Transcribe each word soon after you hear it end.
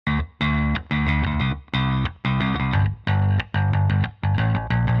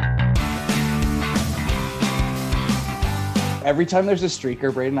every time there's a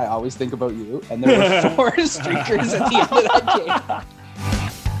streaker, Braden, I always think about you. And there were 4 streakers at the end of that game.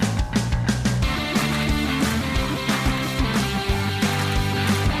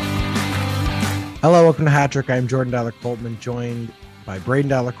 Hello, welcome to HatTrick. I'm Jordan Dallar-Coltman, joined by Braden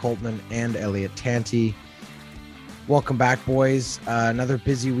Dallar-Coltman and Elliott Tanti. Welcome back, boys. Another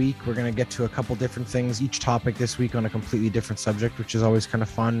busy week. We're going to get to a couple different things, each topic this week on a completely different subject, which is always kind of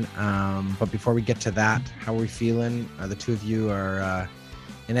fun. But before we get to that, how are we feeling? The two of you are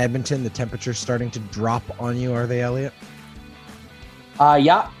in Edmonton. The temperature's starting to drop on you, are they, Elliott?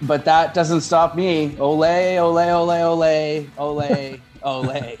 Yeah, but that doesn't stop me. Ole, ole, ole, ole, ole,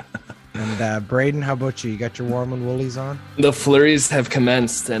 ole. And Braden, how about you? You got your warm and woolies on? The flurries have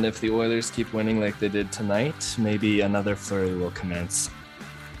commenced, and if the Oilers keep winning like they did tonight, maybe another flurry will commence.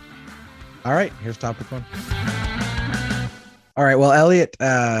 All right, here's topic 1. All right, well, Elliott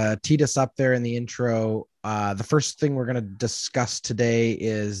teed us up there in the intro. The first thing we're going to discuss today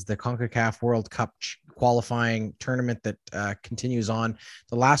is the CONCACAF World Cup qualifying tournament that continues on.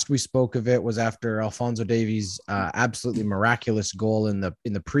 The last we spoke of it was after Alphonso Davies' absolutely miraculous goal in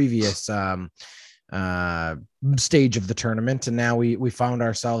the previous stage of the tournament, and now we found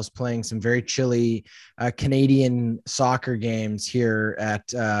ourselves playing some very chilly Canadian soccer games here at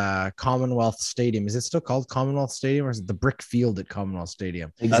Commonwealth Stadium. Is it still called Commonwealth Stadium, or is it the brick field at Commonwealth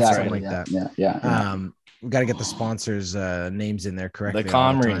Stadium? Exactly. Something like that. Yeah. We got to get the sponsors' names in there correctly. The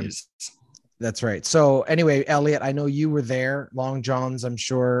Comries. That's right. So anyway, Elliott, I know you were there, Long Johns, I'm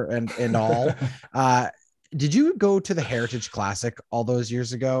sure, and all. Did you go to the Heritage Classic all those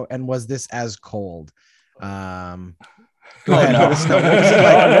years ago? And was this as cold? Go ahead.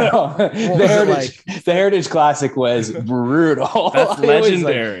 No. The Heritage Classic was brutal. That's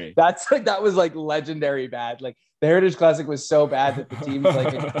legendary. That was like legendary bad. Like the Heritage Classic was so bad that the teams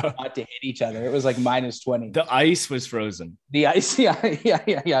like got to hit each other. It was like -20. The ice was frozen. The ice, yeah.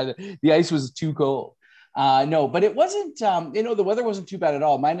 The ice was too cold. No, but it wasn't. The weather wasn't too bad at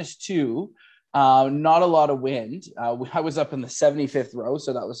all. -2. Not a lot of wind. I was up in the 75th row,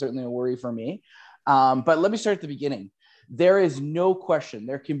 so that was certainly a worry for me. But let me start at the beginning. There is no question,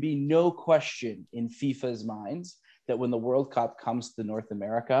 there can be no question in FIFA's minds that when the World Cup comes to North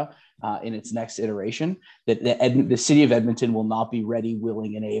America in its next iteration, that the city of Edmonton will not be ready,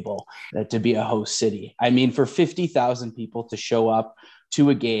 willing, and able to be a host city. I mean, for 50,000 people to show up to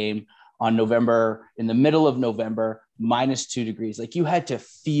a game in the middle of November, -2 degrees, like you had to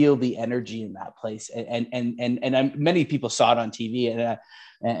feel the energy in that place. And many people saw it on TV,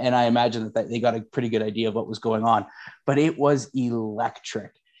 and I imagine that they got a pretty good idea of what was going on, but it was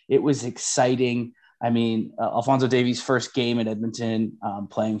electric. It was exciting. I mean, Alphonso Davies' first game in Edmonton,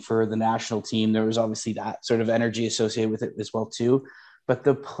 playing for the national team, there was obviously that sort of energy associated with it as well too, but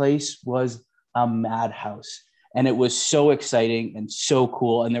the place was a madhouse. And it was so exciting and so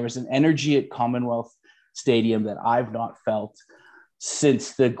cool. And there was an energy at Commonwealth Stadium that I've not felt since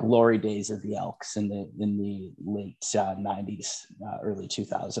the glory days of the Elks in the late 90s, early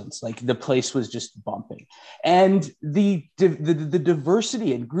 2000s. Like the place was just bumping. And the diversity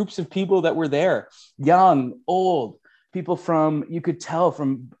and groups of people that were there, young, old, people from, you could tell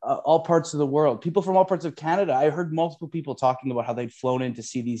from all parts of the world, people from all parts of Canada. I heard multiple people talking about how they'd flown in to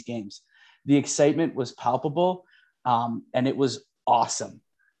see these games. The excitement was palpable, and it was awesome.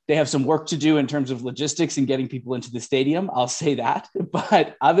 They have some work to do in terms of logistics and getting people into the stadium. I'll say that. But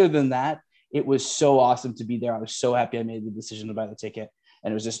other than that, it was so awesome to be there. I was so happy I made the decision to buy the ticket,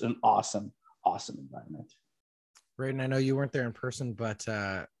 and it was just an awesome, awesome environment. Braden, I know you weren't there in person, but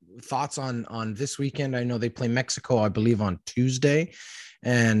thoughts on this weekend? I know they play Mexico, I believe, on Tuesday,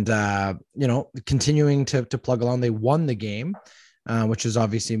 and continuing to plug along. They won the game. Which is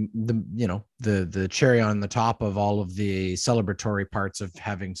obviously the cherry on the top of all of the celebratory parts of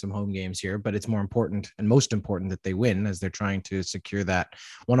having some home games here. But it's more important and most important that they win, as they're trying to secure that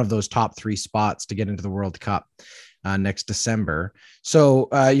one of those top 3 spots to get into the World Cup next December. So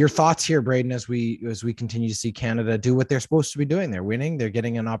your thoughts here, Braden, as we continue to see Canada do what they're supposed to be doing. They're winning. They're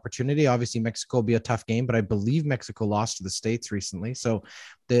getting an opportunity. Obviously, Mexico will be a tough game, but I believe Mexico lost to the States recently. So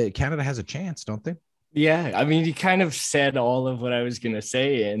Canada has a chance, don't they? Yeah, I mean, you kind of said all of what I was going to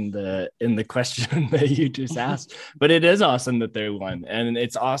say in the question that you just asked, but it is awesome that they won, and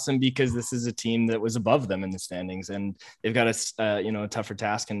it's awesome because this is a team that was above them in the standings, and they've got a tougher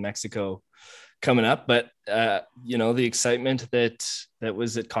task in Mexico coming up. But the excitement that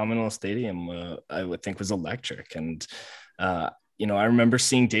was at Commonwealth Stadium, I would think was electric, and I remember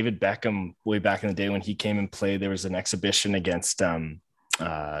seeing David Beckham way back in the day when he came and played. There was an exhibition against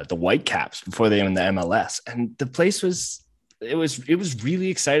the Whitecaps before they were in the MLS, and the place was really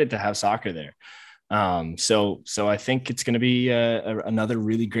excited to have soccer there. So I think it's going to be another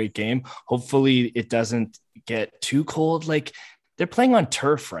really great game. Hopefully it doesn't get too cold. Like, they're playing on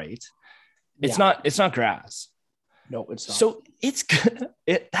turf, right? It's not grass. No, it's not. So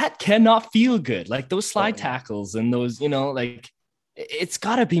that cannot feel good. Like those slide tackles and those, like, it's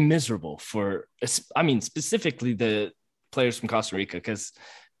got to be miserable for, I mean, specifically the players from Costa Rica, because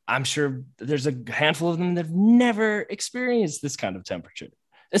I'm sure there's a handful of them that have never experienced this kind of temperature,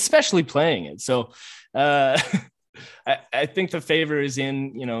 especially playing it. So I think the favor is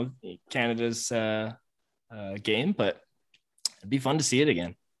in, Canada's game, but it'd be fun to see it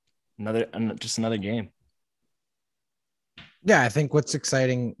again. Just another game. Yeah, I think what's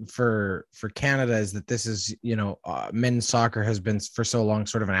exciting for Canada is that this is, men's soccer has been for so long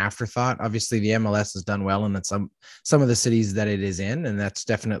sort of an afterthought. Obviously, the MLS has done well in that some of the cities that it is in, and that's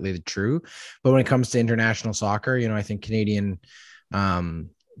definitely true. But when it comes to international soccer, I think Canadian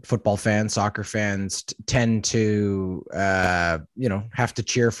football fans, soccer fans tend to, have to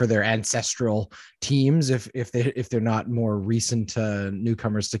cheer for their ancestral teams if they're not more recent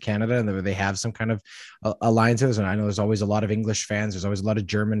newcomers to Canada, and they have some kind of alliances. And I know there's always a lot of English fans, there's always a lot of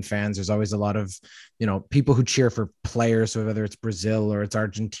German fans, there's always a lot of people who cheer for players. So whether it's Brazil or it's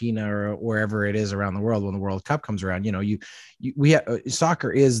Argentina or wherever it is around the world, when the World Cup comes around,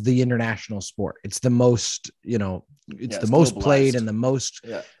 soccer is the international sport. It's the most it's the most played and the most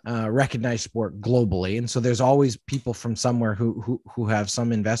recognized sport globally. And so there's always people from somewhere who have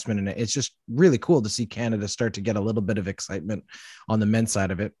some investment in it. It's just really cool to see Canada start to get a little bit of excitement on the men's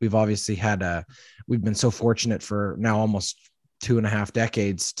side of it. We've obviously we've been so fortunate for now almost 2.5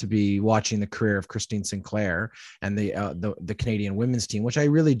 decades to be watching the career of Christine Sinclair and the Canadian women's team, which I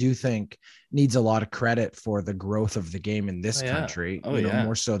really do think needs a lot of credit for the growth of the game in this country,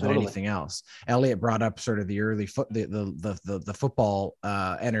 more so than anything else. Elliott brought up sort of the early the football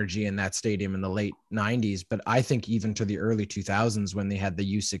energy in that stadium in the late 90s, but I think even to the early 2000s when they had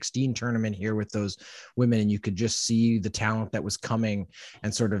the U16 tournament here with those women, and you could just see the talent that was coming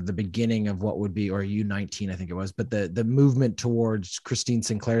and sort of the beginning of what would be, or U19 I think it was, but the movement towards Christine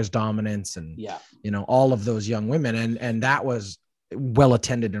Sinclair's dominance and all of those young women, and that was well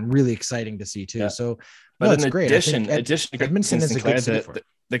attended and really exciting to see too. So, but in addition, Edmonton is a good city for it.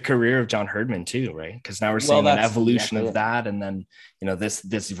 The career of John Herdman too, right? Because now we're seeing an evolution of that, and then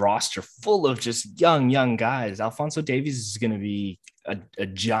this roster full of just young guys. Alphonso Davies is going to be a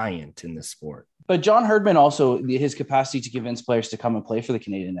giant in this sport. But John Herdman also, his capacity to convince players to come and play for the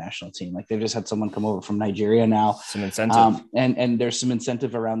Canadian national team. Like they've just had someone come over from Nigeria now. Some incentive. And there's some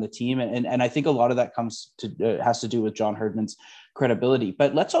incentive around the team. And I think a lot of that has to do with John Herdman's credibility.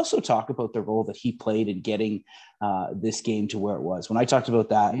 But let's also talk about the role that he played in getting this game to where it was. When I talked about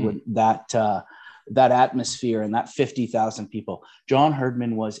that atmosphere and that 50,000 people, John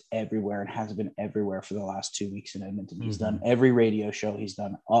Herdman was everywhere and has been everywhere for the last 2 weeks in Edmonton. He's done every radio show. He's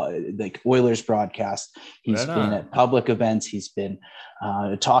done like Oilers broadcast. He's been at public events. He's been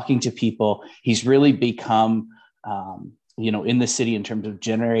talking to people. He's really become, in the city in terms of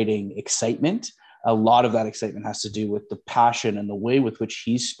generating excitement. A lot of that excitement has to do with the passion and the way with which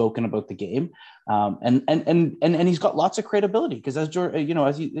he's spoken about the game. And he's got lots of credibility because as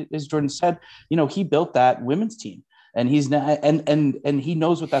Jordan said, he built that women's team and he's now, and he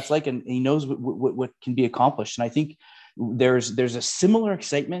knows what that's like and he knows what can be accomplished. And I think there's a similar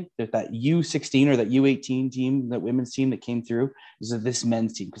excitement that U16 or that U18 team, that women's team that came through is of this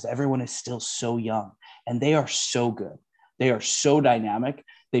men's team, because everyone is still so young and they are so good. They are so dynamic.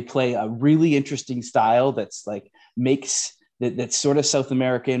 They play a really interesting style that's like that's sort of South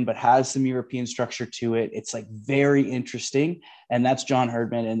American, but has some European structure to it. It's like very interesting. And that's John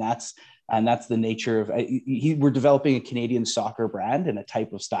Herdman. And that's the nature of, we're developing a Canadian soccer brand and a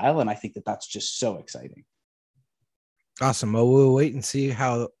type of style. And I think that's just so exciting. Awesome. Well, we'll wait and see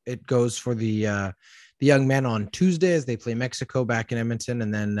how it goes for the young men on Tuesday as they play Mexico back in Edmonton.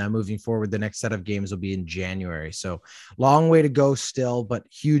 And then moving forward, the next set of games will be in January. So long way to go still, but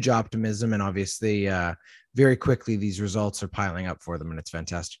huge optimism. And obviously very quickly, these results are piling up for them. And it's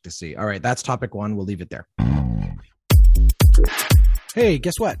fantastic to see. All right, that's topic one. We'll leave it there. Hey,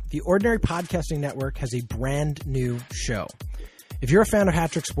 guess what? The Ordinary Podcasting Network has a brand new show. If you're a fan of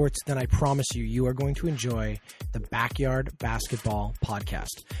HatTrick Sports, then I promise you are going to enjoy the Backyard Basketball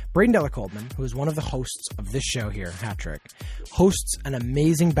Podcast. Braden Delacoldman, who is one of the hosts of this show here, HatTrick, hosts an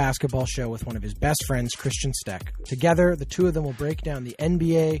amazing basketball show with one of his best friends, Christian Steck. Together, the two of them will break down the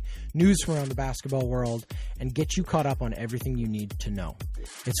NBA, news from around the basketball world, and get you caught up on everything you need to know.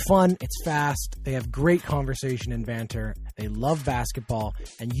 It's fun, it's fast, they have great conversation and banter, they love basketball,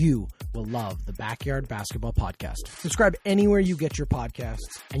 and you will love the Backyard Basketball Podcast. Subscribe anywhere you get get your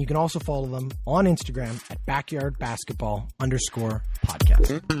podcasts. And you can also follow them on Instagram at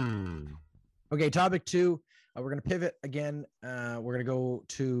backyardbasketball_podcast. Okay, topic 2. We're going to pivot again. We're going to go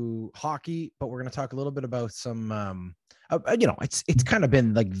to hockey, but we're going to talk a little bit about some, it's kind of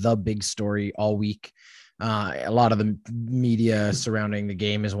been like the big story all week. A lot of the media surrounding the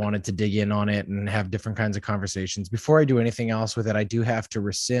game has wanted to dig in on it and have different kinds of conversations. Before I do anything else with it, I do have to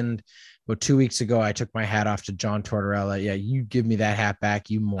rescind. About 2 weeks ago, I took my hat off to John Tortorella. Yeah, you give me that hat back,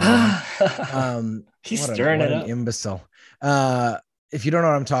 you moron. He's stirring it up. Imbecile. If you don't know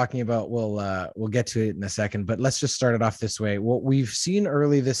what I'm talking about, we'll get to it in a second, but let's just start it off this way. What we've seen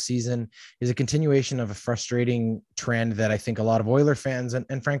early this season is a continuation of a frustrating trend that I think a lot of Oiler fans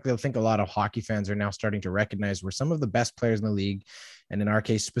and frankly, I think a lot of hockey fans are now starting to recognize, where some of the best players in the league, and in our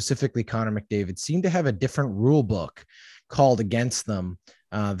case, specifically Connor McDavid, seem to have a different rule book called against them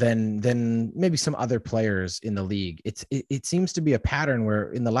than maybe some other players in the league. It seems to be a pattern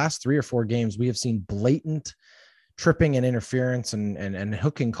where in the last 3 or 4 games, we have seen blatant tripping and interference and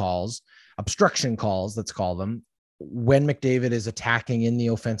hooking calls, obstruction calls, let's call them, when McDavid is attacking in the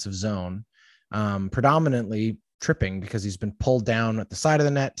offensive zone, predominantly tripping because he's been pulled down at the side of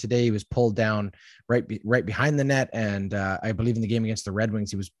the net. Today he was pulled down right behind the net, and I believe in the game against the Red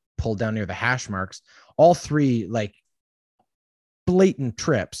Wings he was pulled down near the hash marks. All 3 like blatant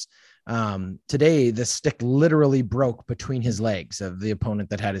trips. Today the stick literally broke between his legs of the opponent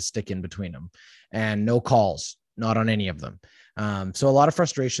that had his stick in between them, and no calls. Not on any of them. So a lot of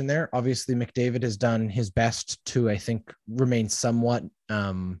frustration there. Obviously, McDavid has done his best to, I think, remain somewhat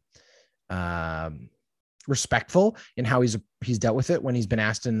respectful in how he's dealt with it. When he's been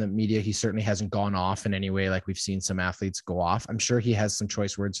asked in the media, he certainly hasn't gone off in any way like we've seen some athletes go off. I'm sure he has some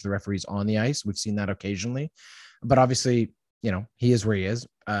choice words to the referees on the ice. We've seen that occasionally. But obviously, he is where he is.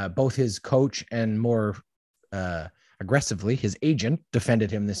 Both his coach and more aggressively, his agent defended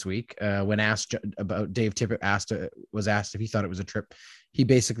him this week when asked about Dave Tippett was asked if he thought it was a trip. He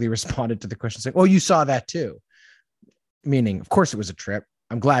basically responded to the question saying, "Oh, you saw that too," meaning, of course, it was a trip.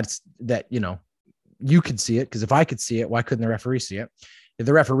 I'm glad that you could see it, because if I could see it, why couldn't the referee see it?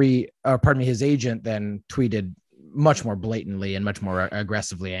 The referee, his agent, then tweeted much more blatantly and much more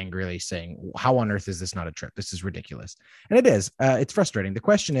aggressively, angrily saying, "How on earth is this not a trip? This is ridiculous." And it is. It's frustrating. The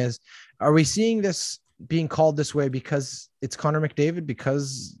question is, are we seeing this being called this way because it's Connor McDavid,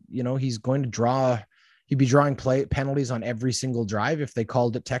 because he's going to he'd be drawing penalties on every single drive if they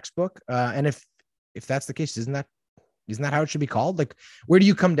called it textbook, and if that's the case, isn't that how it should be called? Like, where do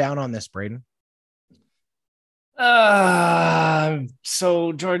you come down on this, Braden?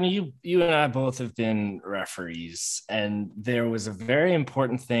 So Jordan, you and I both have been referees, and there was a very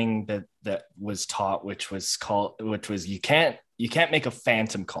important thing that was taught, which was you can't make a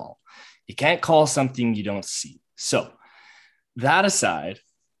phantom call. You can't call something you don't see. So that aside,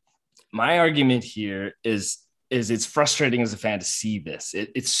 my argument here is it's frustrating as a fan to see this.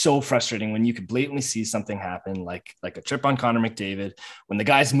 It's so frustrating when you could blatantly see something happen, like a trip on Connor McDavid, when the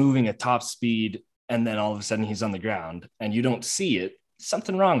guy's moving at top speed and then all of a sudden he's on the ground and you don't see it.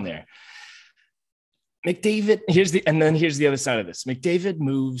 Something wrong there. McDavid, here's the other side of this. McDavid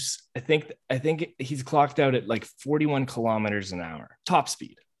moves, I think he's clocked out at like 41 kilometers an hour, top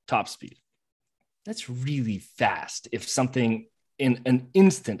speed. That's really fast if something in an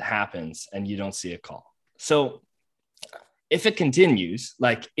instant happens and you don't see a call. So if it continues,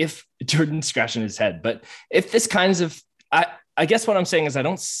 like if Jordan's scratching his head, but if this kinds of, I guess what I'm saying is I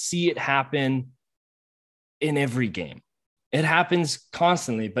don't see it happen in every game. It happens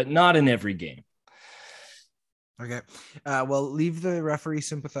constantly, but not in every game. Okay. Well, leave the referee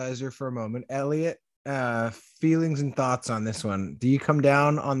sympathizer for a moment. Elliott, feelings and thoughts on this one. Do you come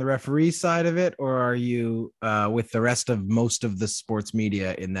down on the referee side of it, or are you with the rest of most of the sports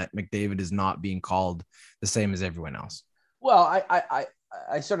media in that McDavid is not being called the same as everyone else? Well,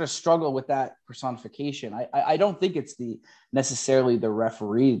 I sort of struggle with that personification. I don't think it's necessarily the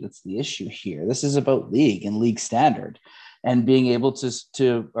referee that's the issue here. This is about league and league standard and being able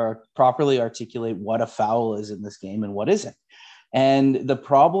to properly articulate what a foul is in this game and what isn't. And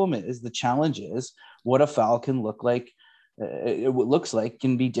the challenge is what a foul can look like. It looks like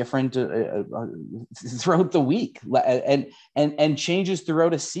can be different throughout the week and changes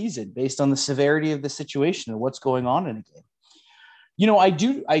throughout a season based on the severity of the situation and what's going on in a game.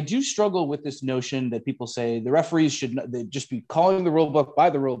 I do struggle with this notion that people say the referees should just be calling the rule book by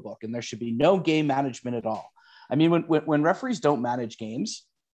the rule book and there should be no game management at all. I mean, when referees don't manage games,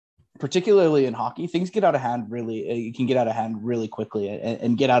 particularly in hockey, things get out of hand you can get out of hand really quickly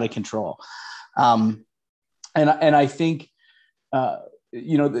and get out of control. And I think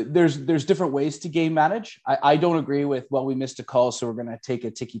there's different ways to game manage. I don't agree with, well, we missed a call, so we're going to take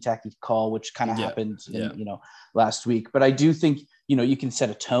a ticky-tacky call, which kind of happened last week. But I do think, you can set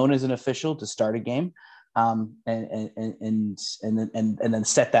a tone as an official to start a game, and then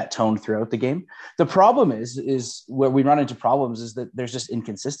set that tone throughout the game. The problem is where we run into problems is that there's just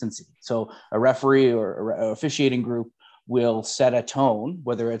inconsistency. So a referee or officiating group will set a tone,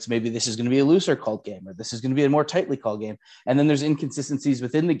 whether it's maybe this is going to be a looser called game or this is going to be a more tightly called game. And then there's inconsistencies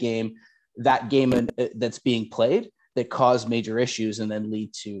within the game, that game that's being played, that cause major issues and then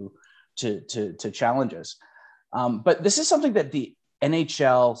lead to challenges. But this is something that the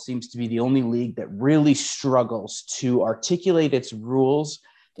NHL seems to be the only league that really struggles to articulate its rules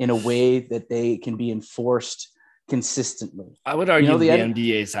in a way that they can be enforced consistently. I would argue the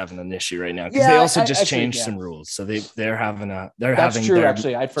NBA is having an issue right now because they also just changed some rules. So they're having true,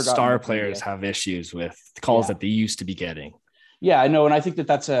 actually. I'd forgotten star players have issues with calls that they used to be getting. Yeah, I know. And I think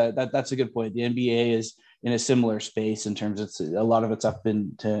that's a good point. The NBA is in a similar space in terms of a lot of it's up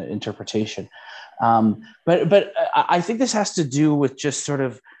into interpretation. But I think this has to do with just sort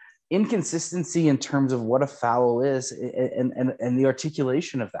of inconsistency in terms of what a foul is and the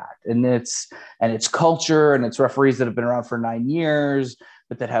articulation of that. And it's culture, and it's referees that have been around for 9 years,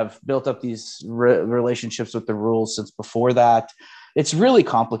 but that have built up these relationships with the rules since before that. It's really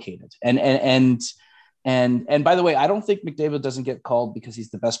complicated. And by the way, I don't think McDavid doesn't get called because he's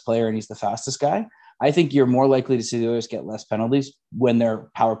the best player and he's the fastest guy. I think you're more likely to see the Oilers get less penalties when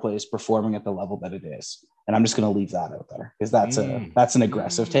their power play is performing at the level that it is. And I'm just going to leave that out there because that's an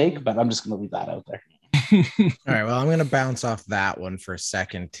aggressive take, but I'm just going to leave that out there. All right. Well, I'm going to bounce off that one for a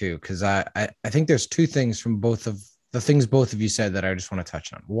second too, because I think there's two things from both of the things both of you said that I just want to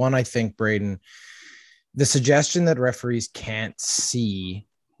touch on. One, I think, Braden, the suggestion that referees can't see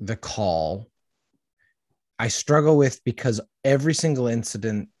the call, I struggle with, because every single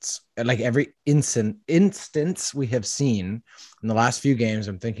instance we have seen in the last few games,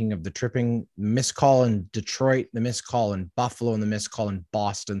 I'm thinking of the tripping missed call in Detroit, the missed call in Buffalo, and the missed call in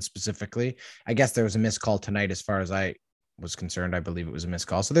Boston specifically. I guess there was a missed call tonight as far as I was concerned. I believe it was a missed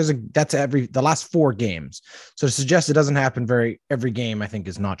call. So that's the last 4 games. So to suggest it doesn't happen every game, I think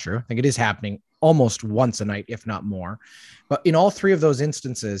is not true. I think it is happening almost once a night, if not more. But in all 3 of those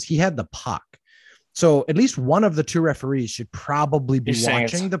instances, he had the puck. So at least one of the 2 referees should probably be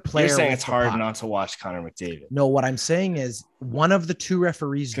watching the player. You're saying it's hard not to watch Connor McDavid. No, what I'm saying is one of the 2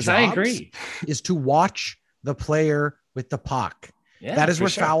 referees' jobs I agree. is to watch the player with the puck. Yeah, that is where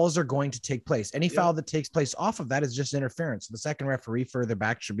fouls are going to take place. Any foul that takes place off of that is just interference. The second referee further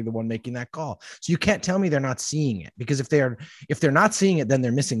back should be the one making that call. So you can't tell me they're not seeing it, because if they're not seeing it, then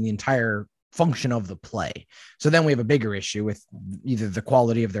they're missing the entire function of the play. So then we have a bigger issue with either the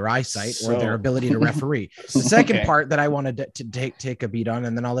quality of their eyesight or their ability to referee. The second part that I wanted to take a beat on,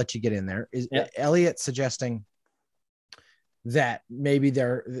 and then I'll let you get in there, is Elliott suggesting that maybe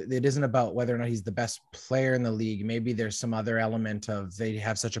it isn't about whether or not he's the best player in the league. Maybe there's some other element of they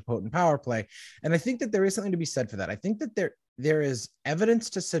have such a potent power play. And I think that there is something to be said for that. I think that there is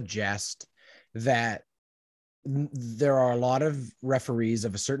evidence to suggest that there are a lot of referees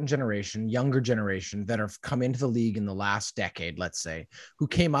of a certain generation, younger generation, that have come into the league in the last decade, let's say, who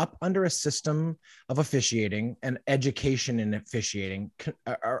came up under a system of officiating and education in officiating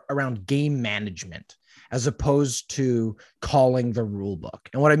around game management, as opposed to calling the rule book.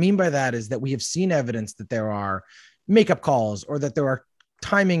 And what I mean by that is that we have seen evidence that there are makeup calls, or that there are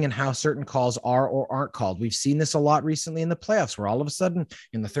timing and how certain calls are or aren't called. We've seen this a lot recently in the playoffs, where all of a sudden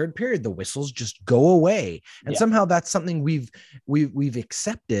in the third period, the whistles just go away. And somehow that's something we've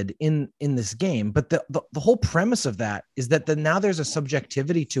accepted in this game. But the whole premise of that is that now there's a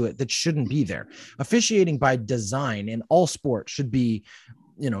subjectivity to it that shouldn't be there. Officiating by design in all sports should be,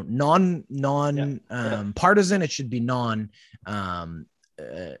 non partisan. It should be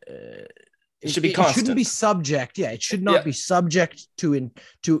it should be constant. It shouldn't be subject. Yeah, it should not be subject to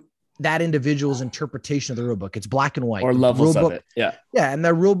that individual's interpretation of the rule book. It's black and white. Or levels of it. Yeah. Yeah, and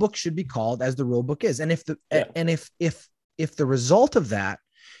the rule book should be called as the rule book is. And if the result of that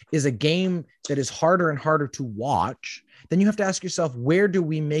is a game that is harder and harder to watch, then you have to ask yourself, where do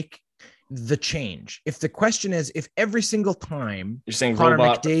we make the change? If the question is, if every single time you're saying Connor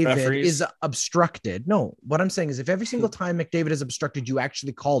McDavid is obstructed, no, what I'm saying is, if every single time McDavid is obstructed, you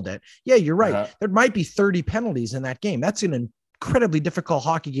actually called it. Yeah, you're right. There might be 30 penalties in that game. That's an incredibly difficult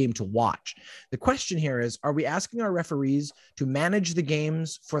hockey game to watch. The question here is, are we asking our referees to manage the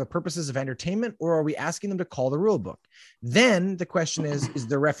games for the purposes of entertainment, or are we asking them to call the rule book? Then the question is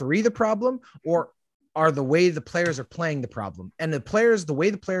the referee the problem, or are the way the players are playing the problem? And the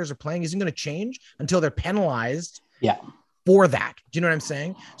way the players are playing isn't going to change until they're penalized for that. Do you know what I'm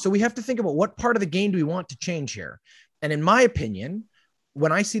saying? So we have to think about what part of the game do we want to change here? And in my opinion,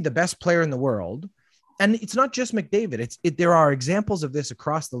 when I see the best player in the world, and it's not just McDavid, there are examples of this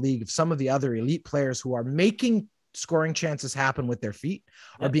across the league of some of the other elite players who are making scoring chances happen with their feet,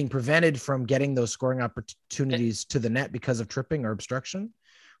 are being prevented from getting those scoring opportunities to the net because of tripping or obstruction.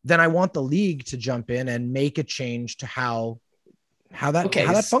 Then I want the league to jump in and make a change to how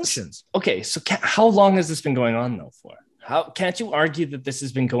that functions. Okay. So how long has this been going on though for? How can't you argue that this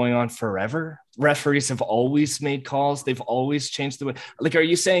has been going on forever? Referees have always made calls. They've always changed the way. Like, are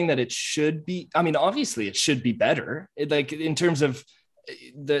you saying that it should be? I mean, obviously it should be better. Like in terms of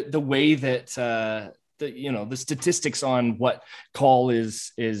the way that the statistics on what call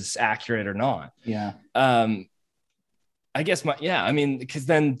is accurate or not. Yeah. I guess because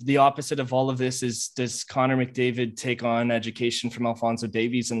then the opposite of all of this is, does Connor McDavid take on education from Alphonso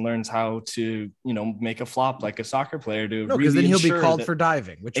Davies and learns how to, make a flop like a soccer player to? No, because then he'll be called for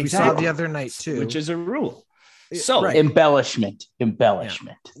diving, which we saw the other night too, which is a rule. So embellishment,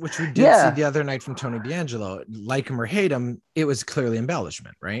 which we did see the other night from Tony DeAngelo. Like him or hate him, it was clearly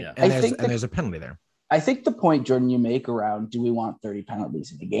embellishment, right? Yeah. And there's a penalty there. I think the point, Jordan, you make around do we want 30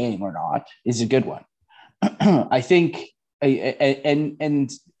 penalties in the game or not is a good one. I think.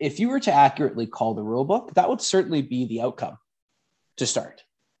 And if you were to accurately call the rule book, that would certainly be the outcome to start.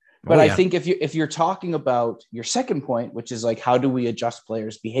 But I think if you're talking about your second point, which is like, how do we adjust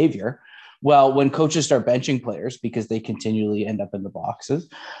players' behavior? Well, when coaches start benching players because they continually end up in the boxes,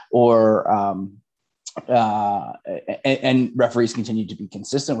 or and referees continue to be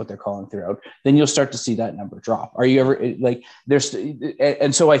consistent with their calling throughout, then you'll start to see that number drop. Are you ever like there's,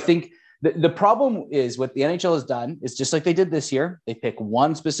 and so I think the problem is what the NHL has done is just like they did this year. They pick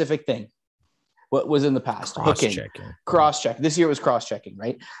one specific thing. What was in the past? Cross-check. This year it was cross-checking,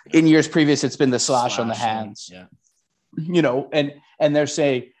 right? In years previous, it's been the slash on the hands. Yeah. And they're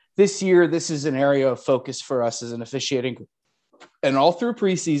saying this year, this is an area of focus for us as an officiating. And all through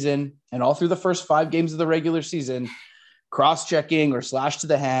preseason and all through the first 5 games of the regular season, cross-checking or slash to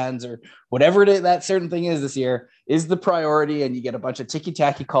the hands or whatever that certain thing is this year is the priority. And you get a bunch of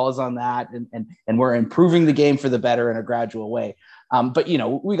ticky-tacky calls on that. And we're improving the game for the better in a gradual way. But,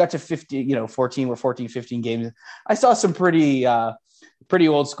 we got to 15 games. I saw some pretty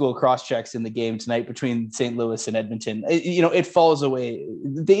old school cross-checks in the game tonight between St. Louis and Edmonton. It falls away.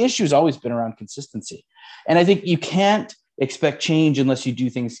 The issue has always been around consistency. And I think you can't expect change unless you do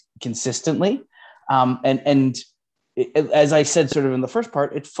things consistently. As I said, sort of in the first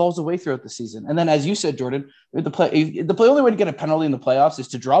part, it falls away throughout the season. And then, as you said, Jordan, the only way to get a penalty in the playoffs is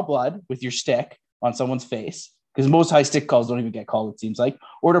to draw blood with your stick on someone's face, because most high stick calls don't even get called, it seems like,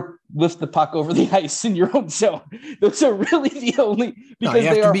 or to lift the puck over the ice in your own zone. Those are really the only, because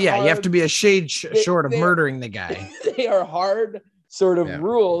you have to be a shade short of murdering the guy. They are hard sort of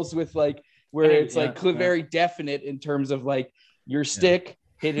rules with very definite in terms of like your stick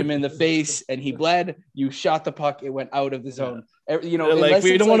hit him in the face and he bled, you shot the puck, it went out of the zone. We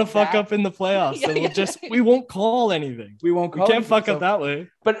don't want to fuck up in the playoffs. So we won't call anything. We can't fuck up that way.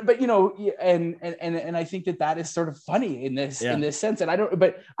 But and I think that is sort of funny in this sense.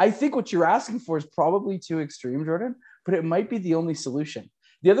 But I think what you're asking for is probably too extreme, Jordan, but it might be the only solution.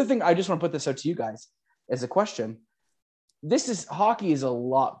 The other thing, I just want to put this out to you guys as a question. Hockey is a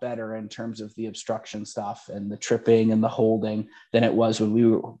lot better in terms of the obstruction stuff and the tripping and the holding than it was when we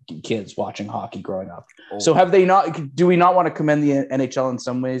were kids watching hockey growing up. Oh. So do we not want to commend the NHL in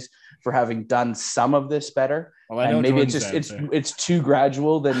some ways for having done some of this better? Well, and maybe it's too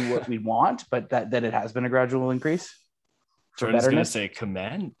gradual than what we want, but that it has been a gradual increase. Jordan's going to say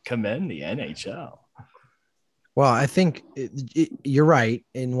commend the NHL. Well, I think you're right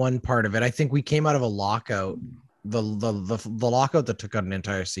in one part of it. I think we came out of a lockout. The lockout that took out an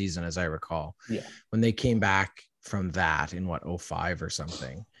entire season, as I recall, when they came back from that in 2005 or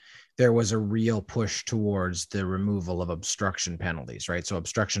something, there was a real push towards the removal of obstruction penalties, right? So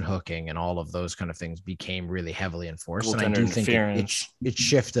obstruction hooking and all of those kind of things became really heavily enforced. And I do think it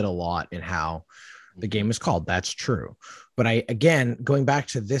shifted a lot in how the game was called. That's true. But going back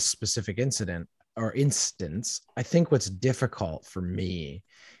to this specific instance, I think what's difficult for me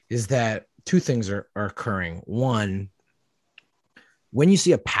is that two things are occurring. One, when you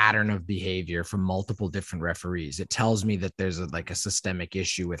see a pattern of behavior from multiple different referees, it tells me that there's a systemic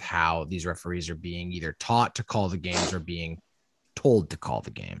issue with how these referees are being either taught to call the games or being told to call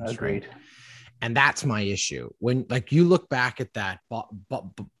the games. Agreed. Right? And that's my issue. When you look back at that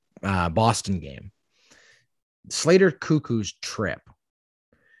Boston game, Slater Cuckoo's trip,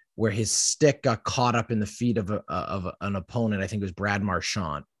 where his stick got caught up in the feet of an opponent, I think it was Brad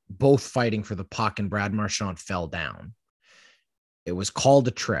Marchand, both fighting for the puck, and Brad Marchand fell down. It was called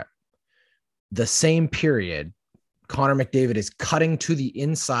a trip. The same period, Connor McDavid is cutting to the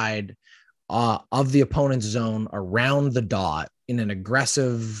inside of the opponent's zone around the dot in an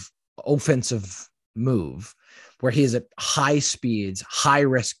aggressive offensive move where he is at high speeds, high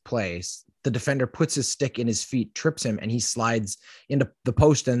risk place. The defender puts his stick in his feet, trips him, and he slides into the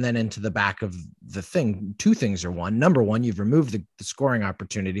post and then into the back of the thing. Two things are one. Number one, you've removed the scoring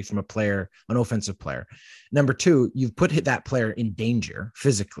opportunity from an offensive player. Number two, you've put that player in danger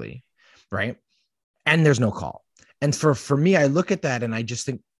physically, right? And there's no call. And for me, I look at that and I just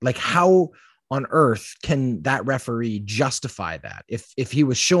think, like, how on earth can that referee justify that? If he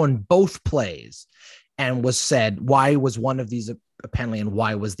was showing both plays and was said, why was one of these a penalty and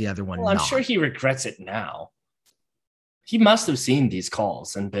why was the other one not? I'm sure he regrets it now. He must have seen these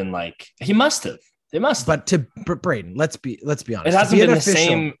calls and been like, he must have. They must. But to Braden, let's be honest. It hasn't been the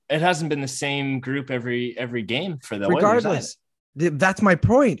same. It hasn't been the same group every game for the regardless. That's my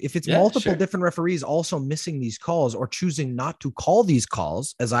point. If it's multiple sure. different referees also missing these calls or choosing not to call these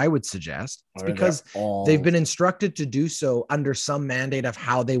calls, as I would suggest, it's because they've been instructed to do so under some mandate of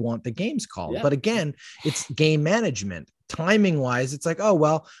how they want the games called. Yeah. But again, it's game management. Timing wise, it's like, oh,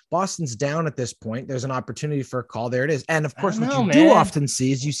 well, Boston's down at this point. There's an opportunity for a call. There it is. And of course, do often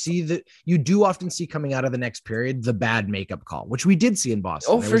see is you do often see coming out of the next period, the bad makeup call, which we did see in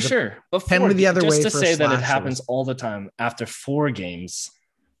Boston. Oh, for sure. But penalty the other way. Just to say that it happens all the time after 4 games.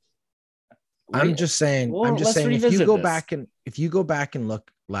 I'm just saying, if you go back and look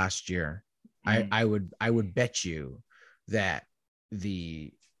last year, I would bet you that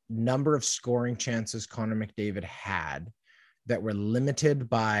the number of scoring chances Connor McDavid had that were limited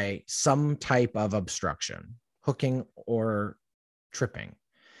by some type of obstruction, hooking or tripping,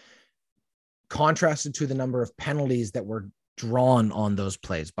 contrasted to the number of penalties that were drawn on those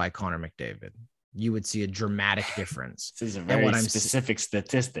plays by Connor McDavid, you would see a dramatic difference. This is a very specific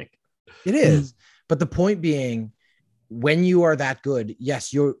statistic. It is. But the point being, when you are that good,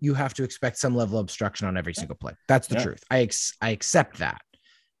 yes, you have to expect some level of obstruction on every single play. That's the truth. I accept that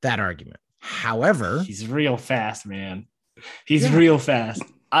argument. However, he's real fast, man. He's real fast.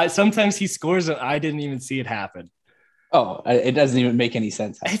 Sometimes he scores and I didn't even see it happen. Oh, it doesn't even make any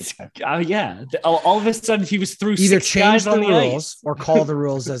sense. All of a sudden he was through either 6 change guys the on the rules ice. or call the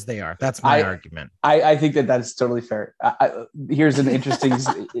rules as they are. That's my argument. I think that is totally fair. Here's an interesting.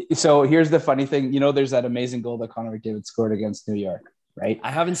 So here's the funny thing. There's that amazing goal that Connor McDavid scored against New York, right? I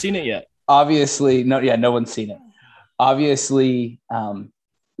haven't seen it yet. Obviously, no one's seen it. Obviously,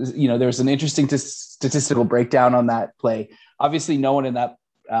 there's an interesting statistical breakdown on that play. Obviously, no one in that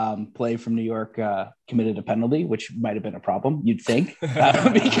play from New York committed a penalty, which might have been a problem, you'd think,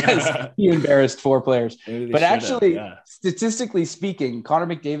 because he embarrassed 4 players. But actually, statistically speaking, Connor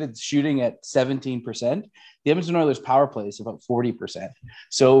McDavid's shooting at 17%. The Edmonton Oilers power play is about 40%.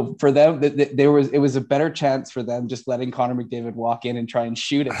 So for them, it was a better chance for them just letting Connor McDavid walk in and try and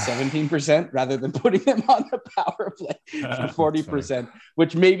shoot at 17% rather than putting him on the power play for 40%,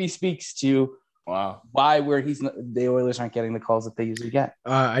 which maybe speaks to why the Oilers aren't getting the calls that they usually get.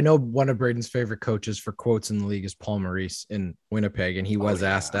 I know one of Braden's favorite coaches for quotes in the league is Paul Maurice in Winnipeg, and he was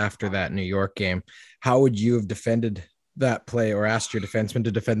asked after that New York game, how would you have defended that play or asked your defenseman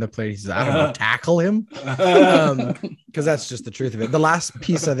to defend the play? He says, I don't know, tackle him. Because that's just the truth of it. The last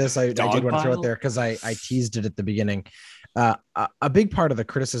piece of this, I did want to throw it there because I teased it at the beginning. A big part of the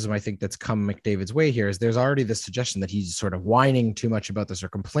criticism I think that's come McDavid's way here is there's already this suggestion that he's sort of whining too much about this or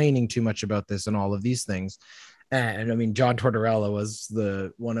complaining too much about this and all of these things. And I mean, John Tortorella was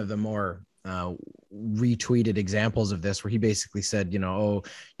one of the more retweeted examples of this, where he basically said, you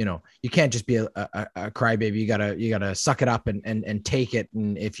can't just be a crybaby. You gotta suck it up and take it.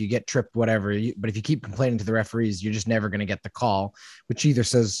 And if you get tripped, whatever, but if you keep complaining to the referees, you're just never going to get the call, which either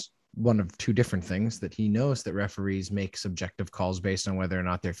says one of 2 different things, that he knows that referees make subjective calls based on whether or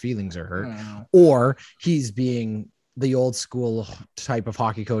not their feelings are hurt, or he's being the old school type of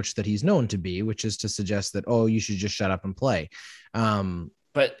hockey coach that he's known to be, which is to suggest that, you should just shut up and play.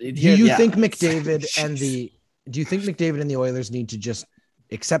 But do you think McDavid and the Oilers need to just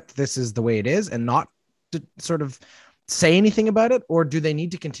accept this is the way it is and not to sort of say anything about it? Or do they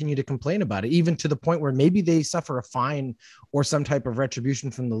need to continue to complain about it, even to the point where maybe they suffer a fine or some type of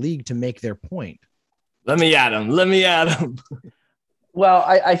retribution from the league to make their point? Let me at him. Well,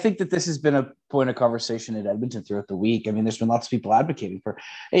 I think that this has been a point of conversation in Edmonton throughout the week. I mean, there's been lots of people advocating for.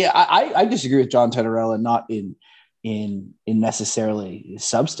 I disagree with John Tortorella, not in necessarily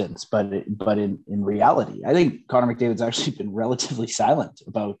substance, but in reality. I think Connor McDavid's actually been relatively silent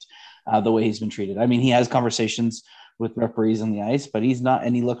about the way he's been treated. I mean, he has conversations with referees on the ice, but he's not,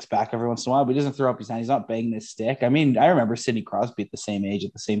 and he looks back every once in a while, but he doesn't throw up his hand. He's not banging his stick. I mean, I remember Sidney Crosby at the same age,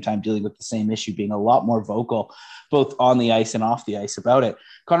 at the same time, dealing with the same issue, being a lot more vocal, both on the ice and off the ice about it.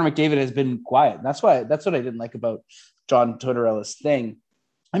 Connor McDavid has been quiet. That's what I didn't like about John Tortorella's thing.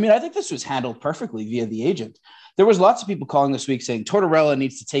 I mean, I think this was handled perfectly via the agent. There was lots of people calling this week saying Tortorella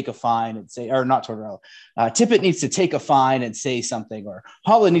needs to take a fine and say, or not Tortorella, Tippett needs to take a fine and say something, or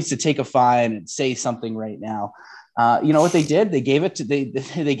Holland needs to take a fine and say something right now. You know what they did? They gave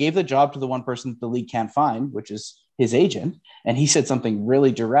they gave the job to the one person the league can't find, which is his agent, and he said something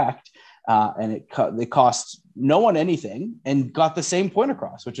really direct, and it cost no one anything and got the same point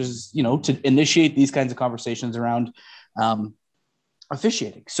across, which is, you know, to initiate these kinds of conversations around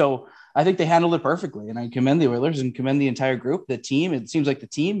officiating. So I think they handled it perfectly, and I commend the Oilers and commend the entire group, the team. It seems like the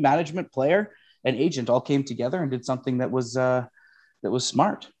team, management, player, and agent all came together and did something that was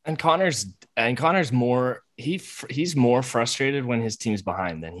smart. And Connor's more he's more frustrated when his team's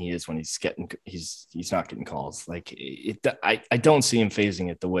behind than he is when he's not getting calls. Like I don't see him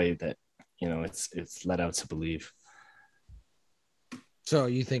phasing it the way that, you know, it's let out to believe. So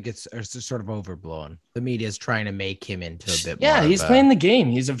you think it's sort of overblown? The media is trying to make him into a bit more. Yeah, he's playing the game.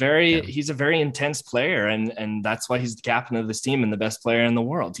 He's a very intense player, and that's why he's the captain of this team and the best player in the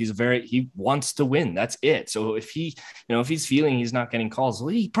world. He wants to win. That's it. So if he's feeling he's not getting calls, well,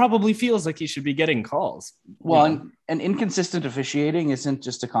 he probably feels like he should be getting calls. Well, and inconsistent officiating isn't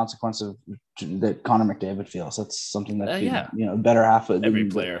just a consequence of that Connor McDavid feels. That's something that better half of every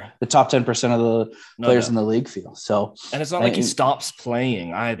player, the top 10% of the players in the league feel. So, and it's not like he stops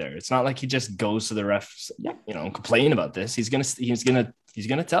playing either. It's not like he just goes to the refs, you know, complain about this. He's gonna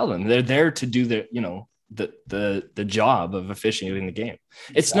tell them. They're there to do the job of officiating the game.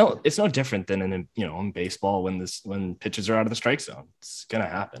 Exactly. It's no different than in baseball when pitchers are out of the strike zone. It's gonna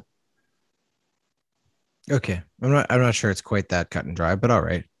happen. Okay, I'm not sure it's quite that cut and dry, but all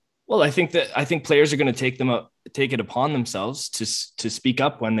right. Well, I think players are going to take it upon themselves to speak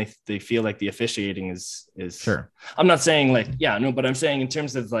up when they feel like the officiating is sure. I'm not saying but I'm saying in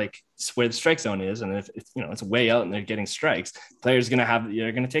terms of like where the strike zone is, and if it's way out and they're getting strikes, players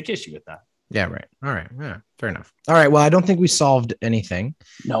they're going to take issue with that. Yeah, right. All right. Yeah, fair enough. All right. Well, I don't think we solved anything.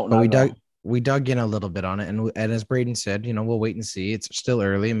 No, but we dug in a little bit on it, and as Braden said, we'll wait and see. It's still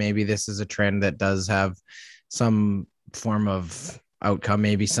early. Maybe this is a trend that does have some form of outcome.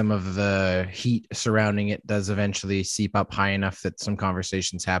 Maybe some of the heat surrounding it does eventually seep up high enough that some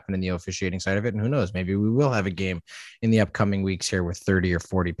conversations happen in the officiating side of it. And who knows, maybe we will have a game in the upcoming weeks here with 30 or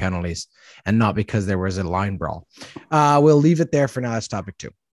 40 penalties, and not because there was a line brawl. We'll leave it there for now. That's topic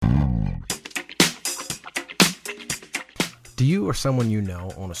 2. Do you or someone you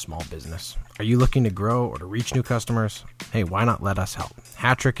know own a small business? Are you looking to grow or to reach new customers? Hey, why not let us help?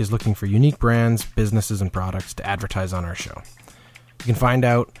 HatTrick is looking for unique brands, businesses, and products to advertise on our show. You can find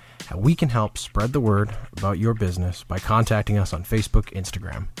out how we can help spread the word about your business by contacting us on Facebook,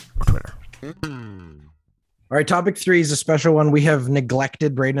 Instagram, or Twitter. All right, topic 3 is a special one. We have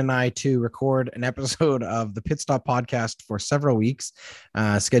neglected, Braden and I, to record an episode of the Pitstop Podcast for several weeks,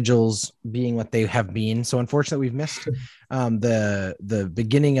 schedules being what they have been. So unfortunately, we've missed the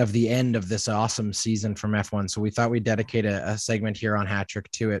beginning of the end of this awesome season from F1. So we thought we'd dedicate a segment here on HatTrick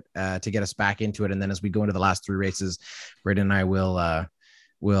to it to get us back into it. And then as we go into the last 3 races, Braden and I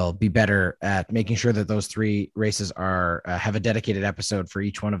will be better at making sure that those 3 races are have a dedicated episode for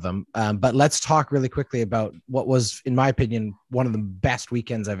each one of them. But let's talk really quickly about what was, in my opinion, one of the best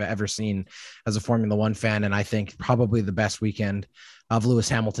weekends I've ever seen as a Formula One fan. And I think probably the best weekend of Lewis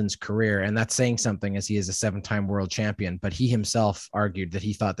Hamilton's career. And that's saying something, as he is a 7-time world champion, but he himself argued that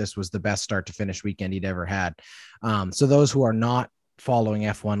he thought this was the best start to finish weekend he'd ever had. So those who are not following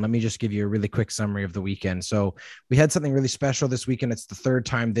F1, let me just give you a really quick summary of the weekend. So we had something really special this weekend. It's the 3rd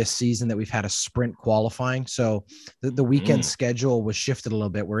time this season that we've had a sprint qualifying. So the weekend schedule was shifted a little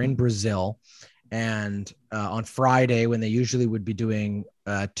bit. We're in Brazil, and on Friday, when they usually would be doing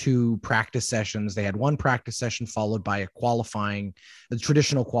 2 practice sessions, they had 1 practice session followed by a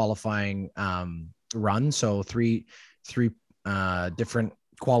traditional qualifying run. So three different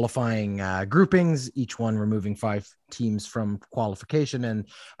qualifying groupings, each one removing 5 teams from qualification and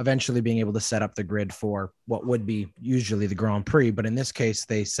eventually being able to set up the grid for what would be usually the Grand Prix. But in this case,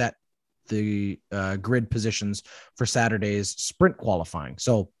 they set the grid positions for Saturday's sprint qualifying.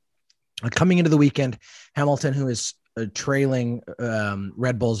 So coming into the weekend, Hamilton, who is trailing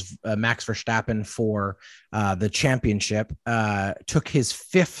Red Bull's Max Verstappen for the championship, took his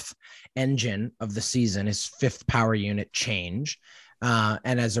 5th engine of the season, his 5th power unit change.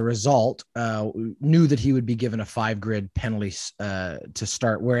 And as a result, knew that he would be given a 5-grid penalty to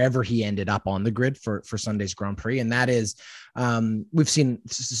start wherever he ended up on the grid for Sunday's Grand Prix. And that is, we've seen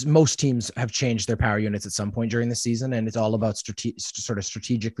most teams have changed their power units at some point during the season, and it's all about sort of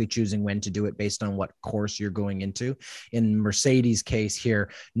strategically choosing when to do it based on what course you're going into. In Mercedes' case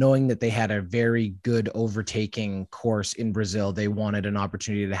here, knowing that they had a very good overtaking course in Brazil, they wanted an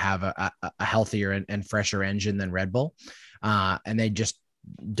opportunity to have a healthier and fresher engine than Red Bull. And they just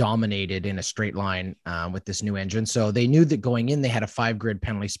dominated in a straight line with this new engine. So they knew that going in, they had a 5-grid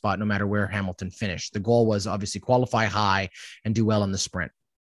penalty spot no matter where Hamilton finished. The goal was obviously qualify high and do well in the sprint.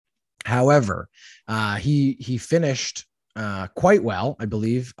 However, he finished quite well, I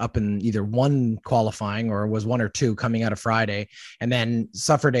believe, up in either one qualifying or was 1 or 2 coming out of Friday, and then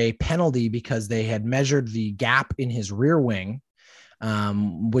suffered a penalty because they had measured the gap in his rear wing,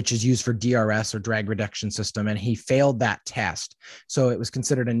 which is used for DRS or drag reduction system. And he failed that test. So it was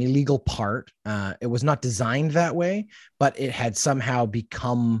considered an illegal part. It was not designed that way, but it had somehow the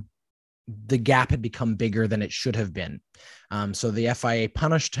gap had become bigger than it should have been. So the FIA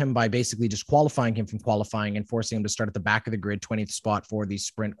punished him by basically disqualifying him from qualifying and forcing him to start at the back of the grid, 20th spot for the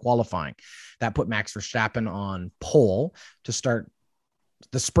sprint qualifying. That put Max Verstappen on pole to start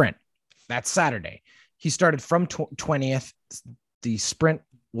the sprint. That's Saturday. He started from 20th. The sprint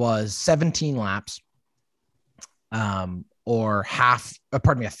was 17 laps, or a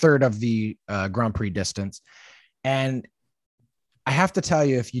third of the Grand Prix distance. And I have to tell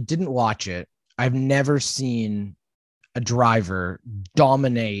you, if you didn't watch it, I've never seen a driver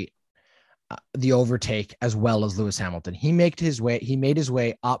dominate the overtake as well as Lewis Hamilton. He made his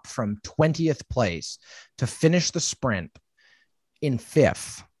way up from 20th place to finish the sprint in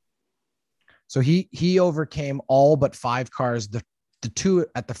 5th. So he overcame all but 5 cars. The 2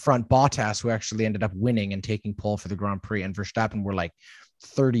 at the front, Bottas, who actually ended up winning and taking pole for the Grand Prix, and Verstappen were like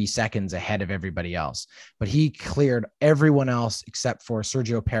 30 seconds ahead of everybody else. But he cleared everyone else except for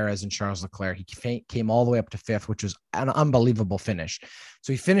Sergio Perez and Charles Leclerc. He came all the way up to 5th, which was an unbelievable finish.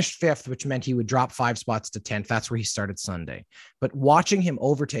 So he finished 5th, which meant he would drop 5 spots to 10th. That's where he started Sunday. But watching him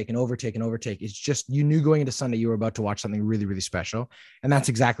overtake, it's just, you knew going into Sunday you were about to watch something really, really special. And that's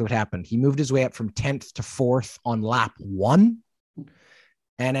exactly what happened. He moved his way up from 10th to 4th on lap 1.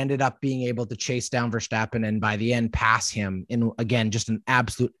 And ended up being able to chase down Verstappen and by the end pass him in, again, just an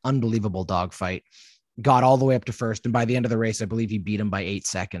absolute unbelievable dogfight. Got all the way up to 1st. And by the end of the race, I believe he beat him by 8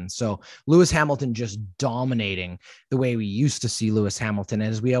 seconds. So Lewis Hamilton just dominating the way we used to see Lewis Hamilton.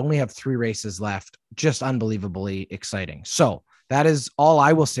 As we only have 3 races left, just unbelievably exciting. So that is all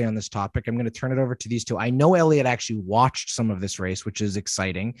I will say on this topic. I'm going to turn it over to these two. I know Elliott actually watched some of this race, which is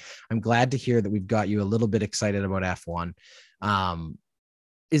exciting. I'm glad to hear that we've got you a little bit excited about F1.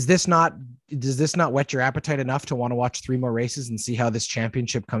 Does this not whet your appetite enough to want to watch 3 more races and see how this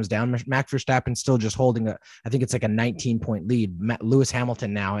championship comes down? Max Verstappen still just holding I think it's like a 19-point lead. Lewis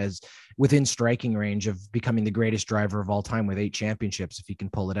Hamilton now is within striking range of becoming the greatest driver of all time with 8 championships, if he can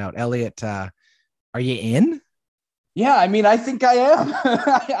pull it out. Elliott, are you in? Yeah, I mean, I think I am.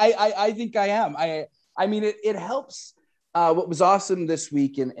 I think I am. I mean, it helps. What was awesome this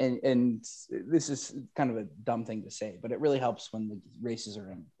week, and this is kind of a dumb thing to say, but it really helps when the races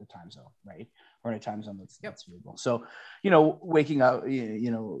are in the time zone, right? Or in a time zone that's variable. So, waking up,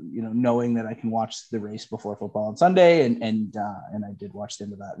 knowing that I can watch the race before football on Sunday, and I did watch the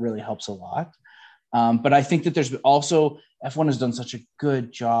end of that, really helps a lot. But I think that there's also, F1 has done such a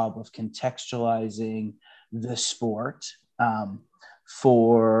good job of contextualizing the sport.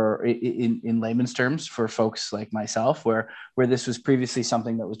 For in layman's terms, for folks like myself, where this was previously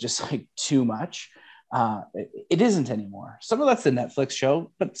something that was just like too much, it isn't anymore. Some of that's the Netflix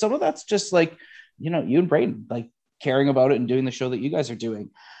show, but some of that's just like, you and Braden, like caring about it and doing the show that you guys are doing,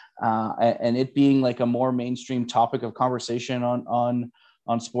 and it being like a more mainstream topic of conversation on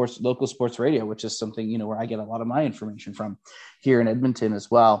sports, local sports radio, which is something, where I get a lot of my information from here in Edmonton as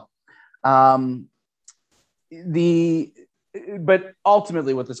well. But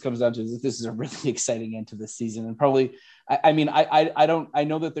ultimately what this comes down to is that this is a really exciting end to this season. And probably, I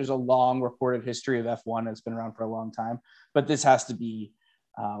know that there's a long recorded history of F1 that's been around for a long time, but this has to be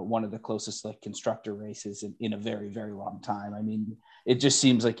one of the closest like constructor races in a very, very long time. I mean, it just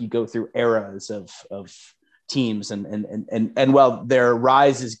seems like you go through eras of teams and while their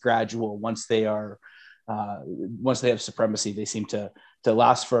rise is gradual, once they have supremacy, they seem to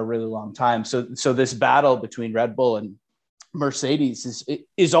last for a really long time. So this battle between Red Bull and Mercedes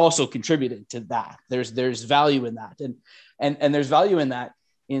is also contributing to that. There's value in that. And there's value in that,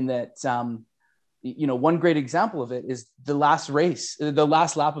 one great example of it is the last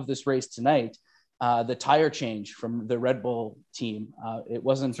lap of this race tonight. the tire change from the Red Bull team. It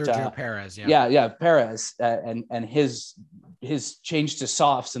wasn't Sergio Perez. Perez, and his change to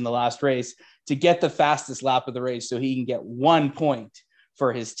softs in the last race to get the fastest lap of the race, so he can get 1 point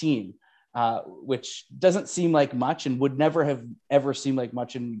for his team, which doesn't seem like much and would never have ever seemed like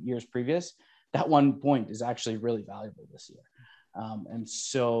much in years previous. That 1 point is actually really valuable this year. And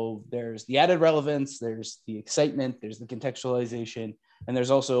so there's the added relevance, there's the excitement, there's the contextualization, and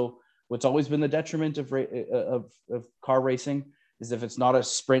there's also what's always been the detriment of car racing is if it's not a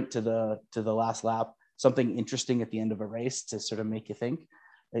sprint to the last lap, something interesting at the end of a race to sort of make you think.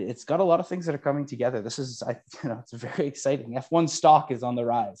 It's got a lot of things that are coming together. This is, it's very exciting. F1 stock is on the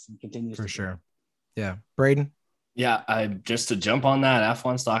rise and continues for sure. Yeah, Braden. Yeah, just to jump on that,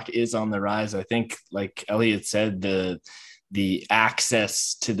 F1 stock is on the rise. I think, like Elliott said, the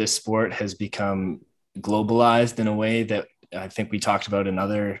access to this sport has become globalized in a way that I think we talked about in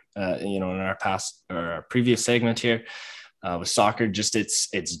other, in our past or our previous segment here with soccer, just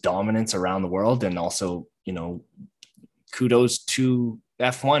its dominance around the world. And also, kudos to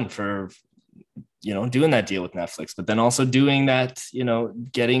F1 for, doing that deal with Netflix, but then also doing that,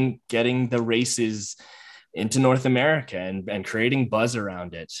 getting the races into North America and creating buzz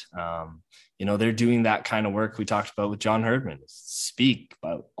around it. They're doing that kind of work we talked about with John Herdman, speak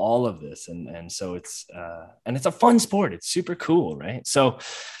about all of this. And so it's a fun sport. It's super cool. Right. So,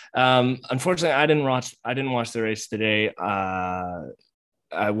 unfortunately I didn't watch the race today.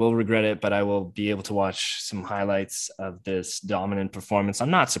 I will regret it, but I will be able to watch some highlights of this dominant performance. I'm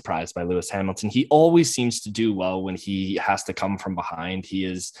not surprised by Lewis Hamilton. He always seems to do well when he has to come from behind.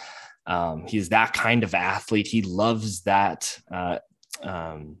 He's that kind of athlete. He loves that.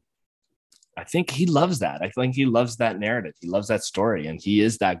 I think he loves that. I think he loves that narrative. He loves that story. And he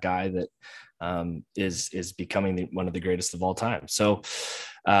is that guy that is becoming one of the greatest of all time. So,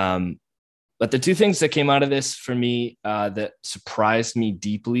 but the two things that came out of this for me that surprised me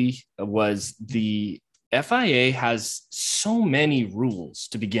deeply was the FIA has so many rules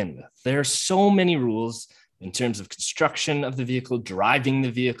to begin with. There are so many rules in terms of construction of the vehicle, driving the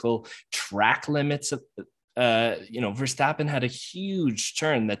vehicle, track limits. Verstappen had a huge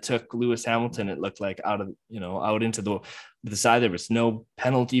turn that took Lewis Hamilton, it looked like, out into the side. There was no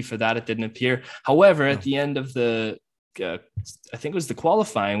penalty for that. It didn't appear. However, at the end of I think it was the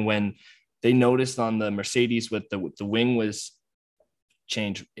qualifying, when they noticed on the Mercedes with the wing was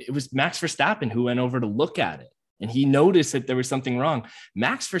changed, it was Max Verstappen who went over to look at it, and he noticed that there was something wrong.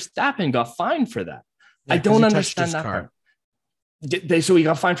 Max Verstappen got fined for that. Yeah, I don't understand that part. So he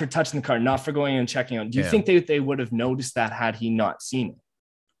got fined for touching the car, not for going and checking out. Do you think they would have noticed that had he not seen it?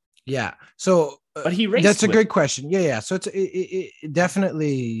 Yeah. So, but he raced. That's a great question. Yeah. So it's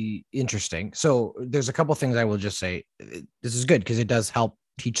definitely interesting. So there's a couple of things I will just say. This is good because it does help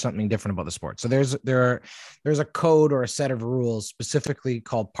teach something different about the sport. So there's a code or a set of rules specifically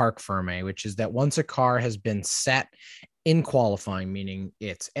called parc ferme, which is that once a car has been set in qualifying, meaning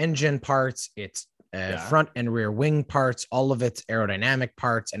its engine parts, its front and rear wing parts, all of its aerodynamic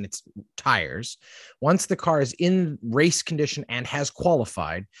parts, and its tires. Once the car is in race condition and has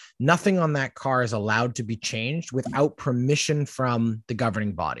qualified, nothing on that car is allowed to be changed without permission from the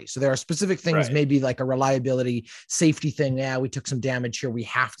governing body. So there are specific things, maybe like a reliability safety thing. Yeah, we took some damage here, we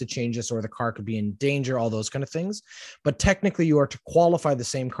have to change this, or the car could be in danger, all those kind of things. But technically you are to qualify the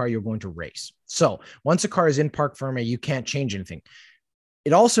same car you're going to race. So once a car is in parc ferme, you can't change anything.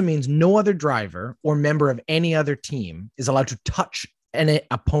 It also means no other driver or member of any other team is allowed to touch an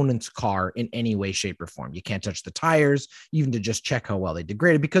opponent's car in any way, shape, or form. You can't touch the tires, even to just check how well they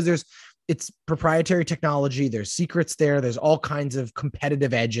degraded, because it's proprietary technology. There's secrets there. There's all kinds of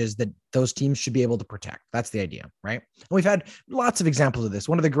competitive edges that those teams should be able to protect. That's the idea, right? And we've had lots of examples of this.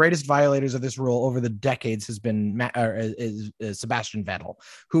 One of the greatest violators of this rule over the decades has been Sebastian Vettel,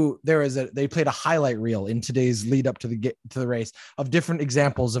 who they played a highlight reel in today's lead up to the race of different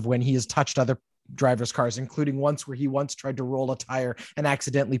examples of when he has touched other drivers' cars, including once where he tried to roll a tire and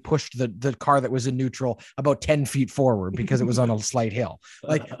accidentally pushed the car that was in neutral about 10 feet forward because it was on a slight hill.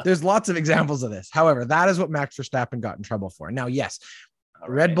 Like, there's lots of examples of this. However, that is what Max Verstappen got in trouble for. Now, yes,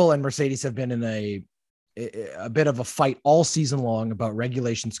 Red Bull and Mercedes have been in a bit of a fight all season long about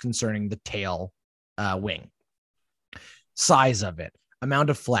regulations concerning the tail wing, size of it,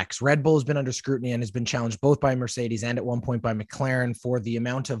 amount of flex. Red Bull has been under scrutiny and has been challenged both by Mercedes and at one point by McLaren for the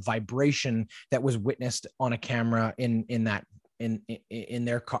amount of vibration that was witnessed on a camera in in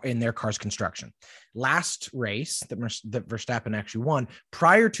their car's construction. Last race that Verstappen actually won,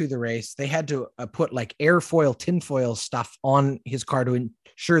 prior to the race, they had to put like airfoil, tinfoil stuff on his car to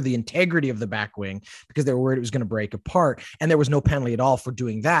ensure the integrity of the back wing because they were worried it was going to break apart. And there was no penalty at all for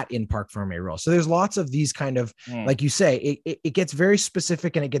doing that in Parc Fermé rule. So there's lots of these kind of, like you say, it gets very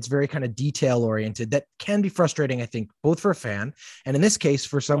specific and it gets very kind of detail oriented. That can be frustrating, I think, both for a fan and in this case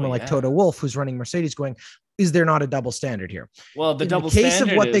for someone like Toto Wolff, who's running Mercedes, going, is there not a double standard here? Well, the double case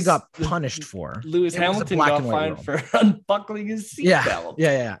standard of what is they got punished for. Lewis Hamilton got fined for unbuckling his seatbelt.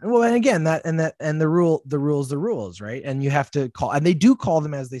 Yeah. Well, and again, the rules, right? And you have to call, and they do call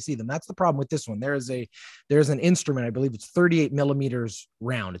them as they see them. That's the problem with this one. There's an instrument, I believe it's 38 millimeters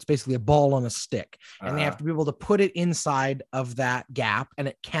round. It's basically a ball on a stick, and they have to be able to put it inside of that gap, and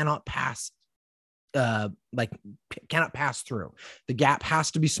it cannot pass. Cannot pass through. The gap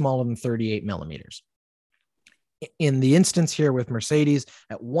has to be smaller than 38 millimeters. In the instance here with Mercedes,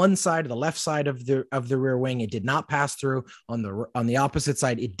 at one side, the left side of the rear wing, it did not pass through. On the opposite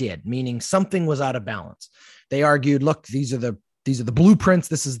side, it did, meaning something was out of balance. They argued, look, these are the blueprints.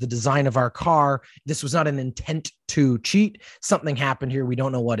 This is the design of our car. This was not an intent to cheat. Something happened here. We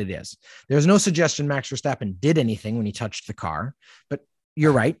don't know what it is. There's no suggestion Max Verstappen did anything when he touched the car, but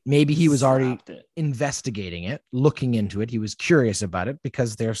you're right. Maybe he was already investigating it, looking into it. He was curious about it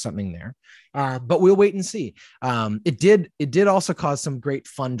because there's something there. But we'll wait and see. It did also cause some great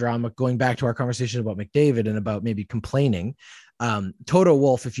fun drama, going back to our conversation about McDavid and about maybe complaining. Toto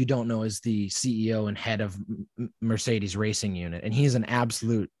Wolff, if you don't know, is the CEO and head of Mercedes racing unit. And he's an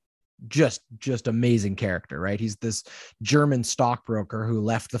absolute just amazing character, right? He's this German stockbroker who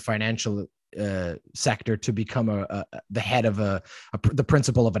left the financial sector to become the head of the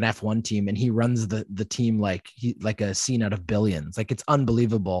principal of an F1 team, and he runs the team like a scene out of Billions. Like, it's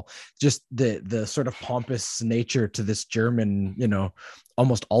unbelievable, just the sort of pompous nature to this German,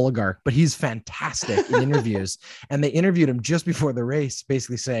 almost oligarch, but he's fantastic in interviews. And they interviewed him just before the race,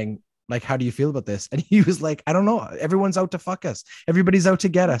 basically saying, like, how do you feel about this? And he was like, I don't know. Everyone's out to fuck us. Everybody's out to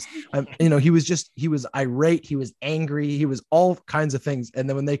get us. He was irate. He was angry. He was all kinds of things. And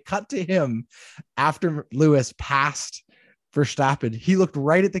then when they cut to him after Lewis passed Verstappen, he looked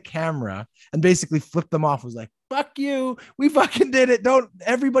right at the camera and basically flipped them off, was like, fuck you. We fucking did it.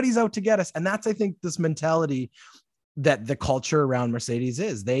 Everybody's out to get us. And that's, I think, this mentality that the culture around Mercedes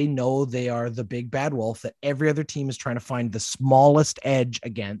is. They know they are the big bad wolf that every other team is trying to find the smallest edge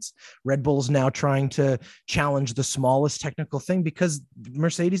against. Red Bull's now trying to challenge the smallest technical thing because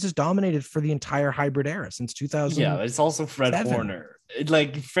Mercedes is dominated for the entire hybrid era since 2000. Yeah, it's also Fred Horner.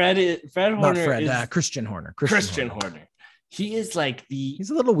 Fred Horner. Christian Horner. Christian Horner. He is like he's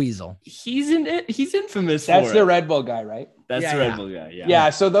a little weasel. He's infamous. That's the Red Bull guy, right? That's the Red Bull guy. Yeah.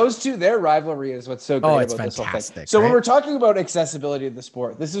 So those two, their rivalry is what's so great about this whole thing. So when we're talking about accessibility of the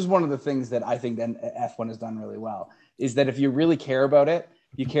sport, this is one of the things that I think F1 has done really well, is that if you really care about it,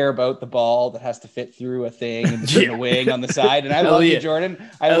 you care about the ball that has to fit through a thing and the wing on the side. And I love you, Jordan.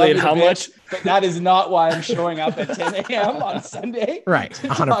 Elliott, how much? But that is not why I'm showing up at 10 a.m. on Sunday. Right. 100%.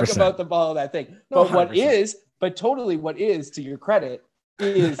 To talk about the ball of that thing. No, but what is, to your credit,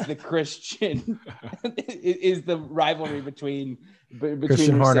 is the Christian, is the rivalry between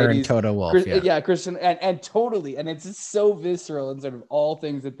Christian Horner and Toto Wolff. Christian and totally. And it's just so visceral in sort of all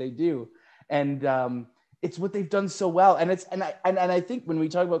things that they do. And it's what they've done so well. And I think when we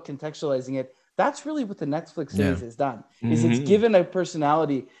talk about contextualizing it, that's really what the Netflix series has done, is it's given a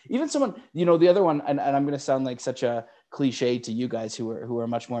personality, even someone, the other one, and I'm going to sound like such a cliche to you guys who are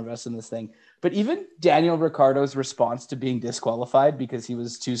much more invested in this thing, but even Daniel Ricciardo's response to being disqualified because he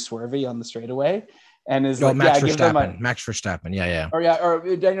was too swervy on the straightaway, and is Max Verstappen.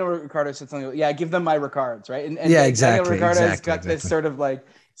 Or Daniel Ricciardo said something like, give them my Ricards, right? And exactly. Daniel Ricciardo's got this sort of like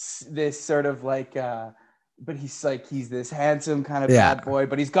but he's this handsome kind of bad boy,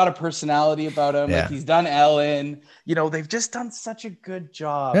 but he's got a personality about him. Like, he's done Ellen, they've just done such a good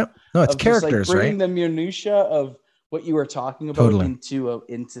job. Yep. No, it's characters, just, bringing right? the minutia of what you were talking about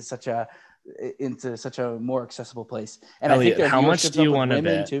into such a more accessible place. And Elliott, I think how much do you want to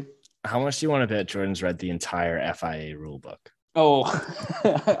bet? How much do you want to bet Jordan's read the entire FIA rule book? Oh,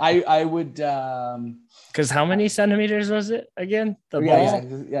 I would. Because how many centimeters was it again? The ball?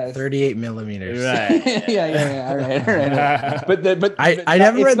 38 millimeters. Right. Yeah. All right. But I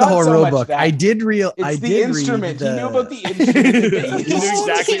never read the whole rule book. I did the instrument. He knew about the instrument. He knew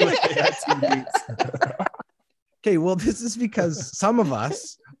exactly what they had to use. Okay, well, this is because some of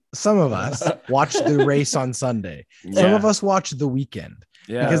us watched the race on Sunday. Some of us watched the weekend.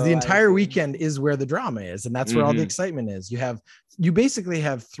 because the entire weekend is where the drama is, and that's where all the excitement is. You basically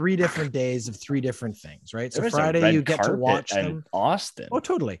have 3 different days of 3 different things, right? So Friday you get to watch them. Austin. Oh,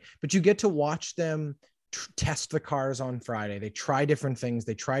 totally. But you get to watch them test the cars on Friday. They try different things.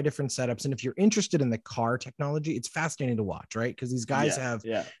 They try different setups. And if you're interested in the car technology, it's fascinating to watch, right? Because these guys have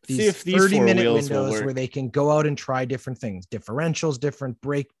these 30-minute windows where they can go out and try different things, differentials, different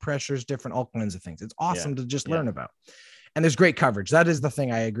brake pressures, different all kinds of things. It's awesome to just learn about. And there's great coverage. That is the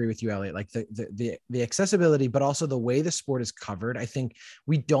thing. I agree with you, Elliott. Like the accessibility, but also the way the sport is covered. I think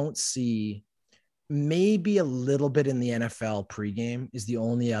we don't see, maybe a little bit in the NFL pregame is the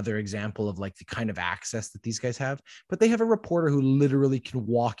only other example of like the kind of access that these guys have, but they have a reporter who literally can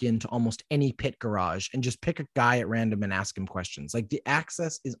walk into almost any pit garage and just pick a guy at random and ask him questions. Like the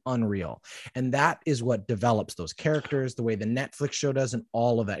access is unreal. And that is what develops those characters, the way the Netflix show does, and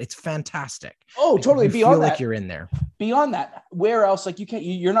all of that. It's fantastic. Oh, totally. You feel like you're in there. Beyond that, where else? Like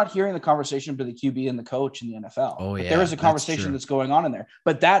you're not hearing the conversation between the QB and the coach in the NFL. Oh yeah. There is a conversation that's going on in there,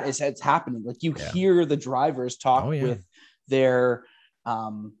 but it's happening. Like you hear the drivers talk with their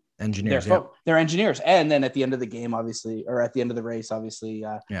engineers, their engineers. And then at the end of the game, obviously, or at the end of the race, obviously,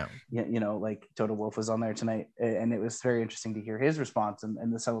 like Toto Wolff was on there tonight, and it was very interesting to hear his response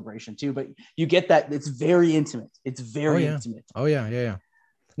and the celebration too. But you get that it's very intimate. It's very intimate. Oh yeah.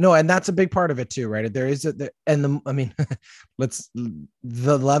 No, and that's a big part of it too, right? There is the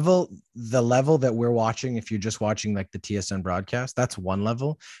level that we're watching. If you're just watching like the TSN broadcast, that's one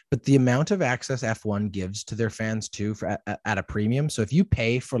level, but the amount of access F1 gives to their fans too at a premium. So if you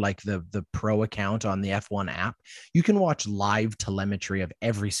pay for like the pro account on the F1 app, you can watch live telemetry of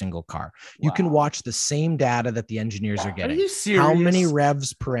every single car. Wow. You can watch the same data that the engineers are getting. Are you serious? How many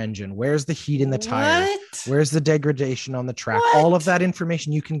revs per engine? Where's the heat in the tires? Where's the degradation on the track? All of that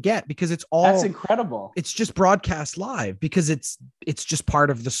information you can get because that's incredible. It's just broadcast live because it's just part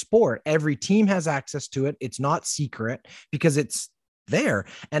of the sport. Every team has access to it. It's not secret because it's there.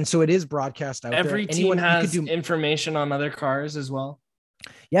 And so it is broadcast out Every there. Team has information on other cars as well.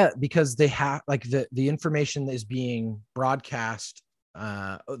 Yeah, because they have like the information is being broadcast.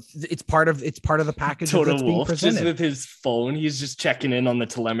 It's part of the package that's being presented. Just with his phone, he's just checking in on the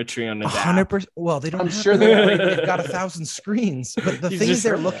telemetry on his 100%. Well, they don't. They've got 1,000 screens, but the things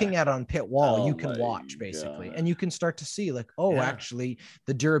they're looking at on pit wall, you can watch basically, and you can start to see like, actually,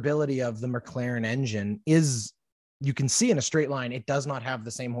 the durability of the McLaren engine is. You can see in a straight line, it does not have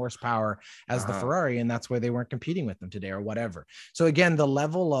the same horsepower as the Ferrari, and that's why they weren't competing with them today or whatever. So again, the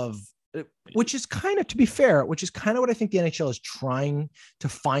level of which is kind of, to be fair, which is kind of what I think the NHL is trying to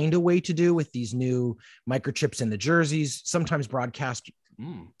find a way to do with these new microchips in the jerseys. Sometimes broadcast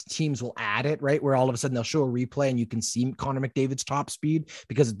teams will add it, right? Where all of a sudden they'll show a replay and you can see Connor McDavid's top speed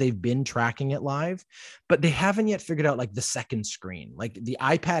because they've been tracking it live, but they haven't yet figured out like the second screen, like the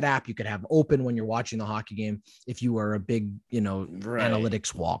iPad app you could have open when you're watching the hockey game. If you were a big,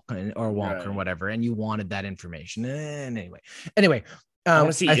 analytics wonk or whatever, and you wanted that information. And anyway, I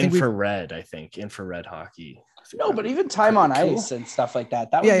want to see infrared. I think infrared hockey. No, but even time on ice and stuff like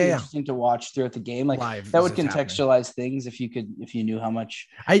that. That would be interesting to watch throughout the game. Like live that would contextualize things if you knew how much.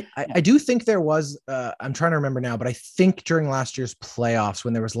 I do think there was. I'm trying to remember now, but I think during last year's playoffs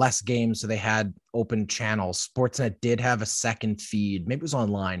when there was less games, so they had open channels. Sportsnet did have a second feed. Maybe it was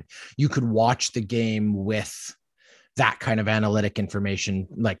online. You could watch the game with that kind of analytic information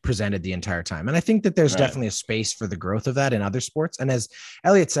like presented the entire time. And I think that there's definitely a space for the growth of that in other sports. And as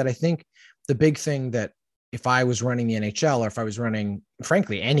Elliott said, I think the big thing that if I was running the NHL or if I was running,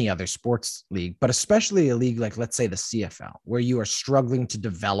 frankly, any other sports league, but especially a league like, let's say the CFL, where you are struggling to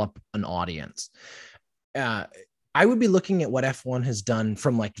develop an audience, I would be looking at what F1 has done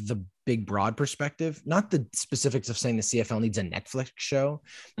from like the big broad perspective, not the specifics of saying the CFL needs a Netflix show,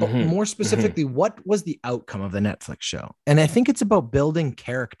 but more specifically, what was the outcome of the Netflix show? And I think it's about building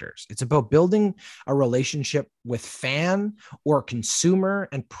characters. It's about building a relationship with fan or consumer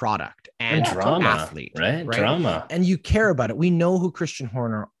and product and drama, athlete, right? Drama. And you care about it. We know who Christian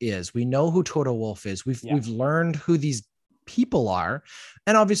Horner is. We know who Toto Wolff is. We've learned who these people are,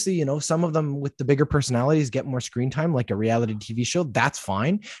 and obviously some of them with the bigger personalities get more screen time like a reality TV show. That's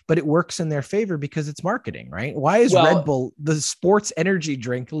fine, but it works in their favor because it's marketing, right? Why is Red Bull, the sports energy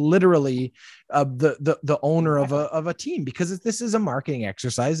drink, literally the owner of a team? Because this is a marketing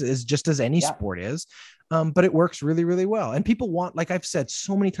exercise, is just as any sport is. But it works really, really well. And people want, like I've said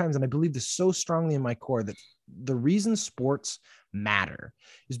so many times, and I believe this so strongly in my core, that the reason sports matter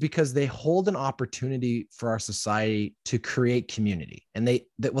is because they hold an opportunity for our society to create community. And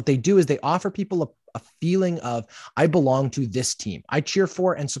what they do is they offer people a feeling of I belong to this team. I cheer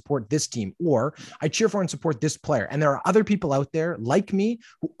for and support this team, or I cheer for and support this player. And there are other people out there like me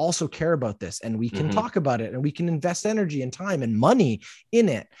who also care about this, and we can talk about it, and we can invest energy and time and money in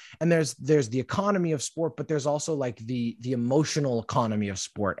it. And there's the economy of sport, but there's also like the emotional economy of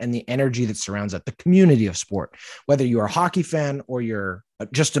sport and the energy that surrounds it, the community of sport, whether you're a hockey fan or you're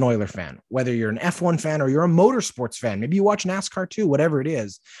just an Oiler fan, whether you're an F1 fan or you're a motorsports fan, maybe you watch NASCAR too, whatever it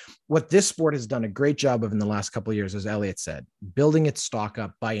is. What this sport has done a great job of in the last couple of years, as Elliott said, building its stock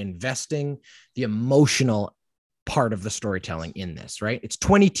up by investing the emotional part of the storytelling in this, right? It's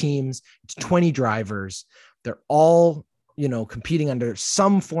 20 teams, it's 20 drivers. They're all, competing under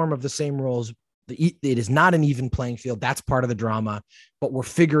some form of the same rules. It is not an even playing field. That's part of the drama, but we're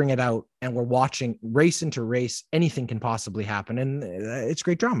figuring it out, and we're watching race into race. Anything can possibly happen. And it's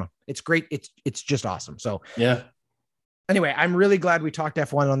great drama. It's great. It's just awesome. So yeah. Anyway, I'm really glad we talked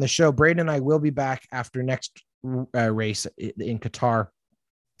F1 on the show. Braden and I will be back after next race in Qatar.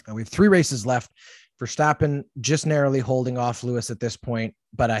 We have 3 races left. Verstappen just narrowly holding off Lewis at this point,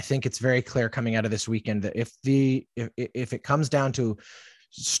 but I think it's very clear coming out of this weekend that if it comes down to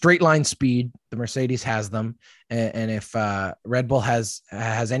straight line speed, the Mercedes has them, and if Red Bull has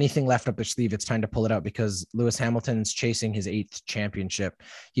anything left up their sleeve, it's time to pull it out, because Lewis Hamilton's chasing his 8th championship.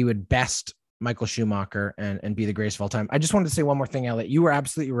 He would best Michael Schumacher and be the greatest of all time. I just wanted to say one more thing, Elliott. You were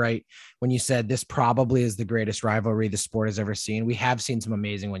absolutely right when you said this probably is the greatest rivalry the sport has ever seen. We have seen some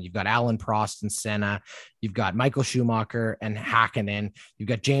amazing ones. You've got Alan Prost and Senna. You've got Michael Schumacher and Hakkinen. You've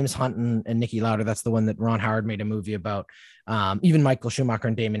got James Hunt and Niki Lauda. That's the one that Ron Howard made a movie about. Even Michael Schumacher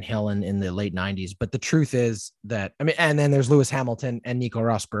and Damon Hill in the late 90s. But the truth is that, and then there's Lewis Hamilton and Nico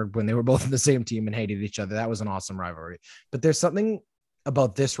Rosberg when they were both in the same team and hated each other. That was an awesome rivalry. But there's something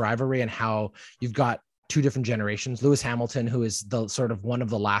about this rivalry and how you've got 2 different generations. Lewis Hamilton, who is the sort of one of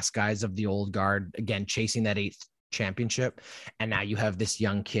the last guys of the old guard, again, chasing that 8th championship. And now you have this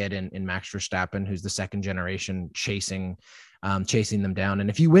young kid in Max Verstappen, who's the 2nd generation chasing them down. And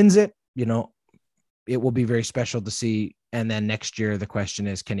if he wins it, it will be very special to see. And then next year, the question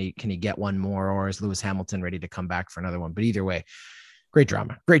is, can he get one more, or is Lewis Hamilton ready to come back for another one? But either way, great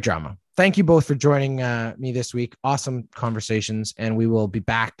drama. Thank you both for joining me this week. Awesome conversations, and we will be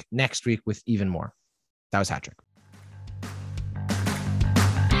back next week with even more. That was HatTrick.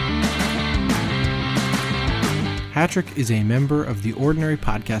 HatTrick is a member of the Ordinary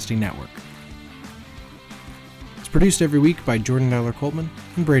Podcasting Network. It's produced every week by Jordan Dowler Coltman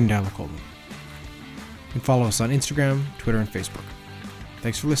and Braden Dowler Coltman. You can follow us on Instagram, Twitter, and Facebook.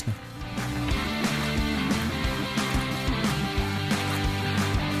 Thanks for listening.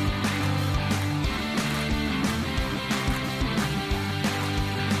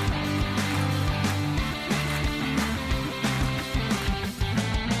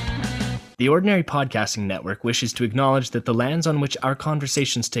 The Ordinary Podcasting Network wishes to acknowledge that the lands on which our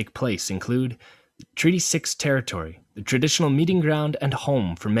conversations take place include Treaty 6 territory, the traditional meeting ground and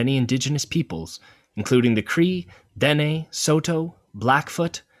home for many Indigenous peoples, including the Cree, Dene, Saulteaux,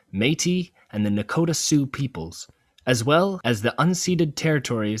 Blackfoot, Métis, and the Nakota Sioux peoples, as well as the unceded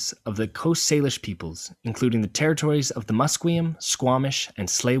territories of the Coast Salish peoples, including the territories of the Musqueam, Squamish, and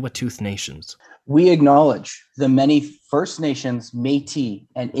Tsleil-Waututh nations. We acknowledge the many First Nations, Métis,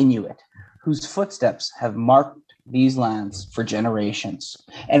 and Inuit whose footsteps have marked these lands for generations.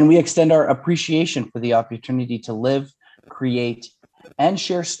 And we extend our appreciation for the opportunity to live, create, and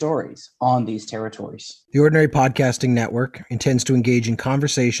share stories on these territories. The Ordinary Podcasting Network intends to engage in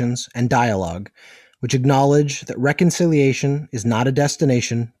conversations and dialogue which acknowledge that reconciliation is not a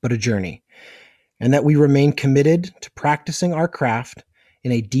destination, but a journey, and that we remain committed to practicing our craft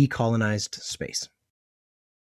in a decolonized space.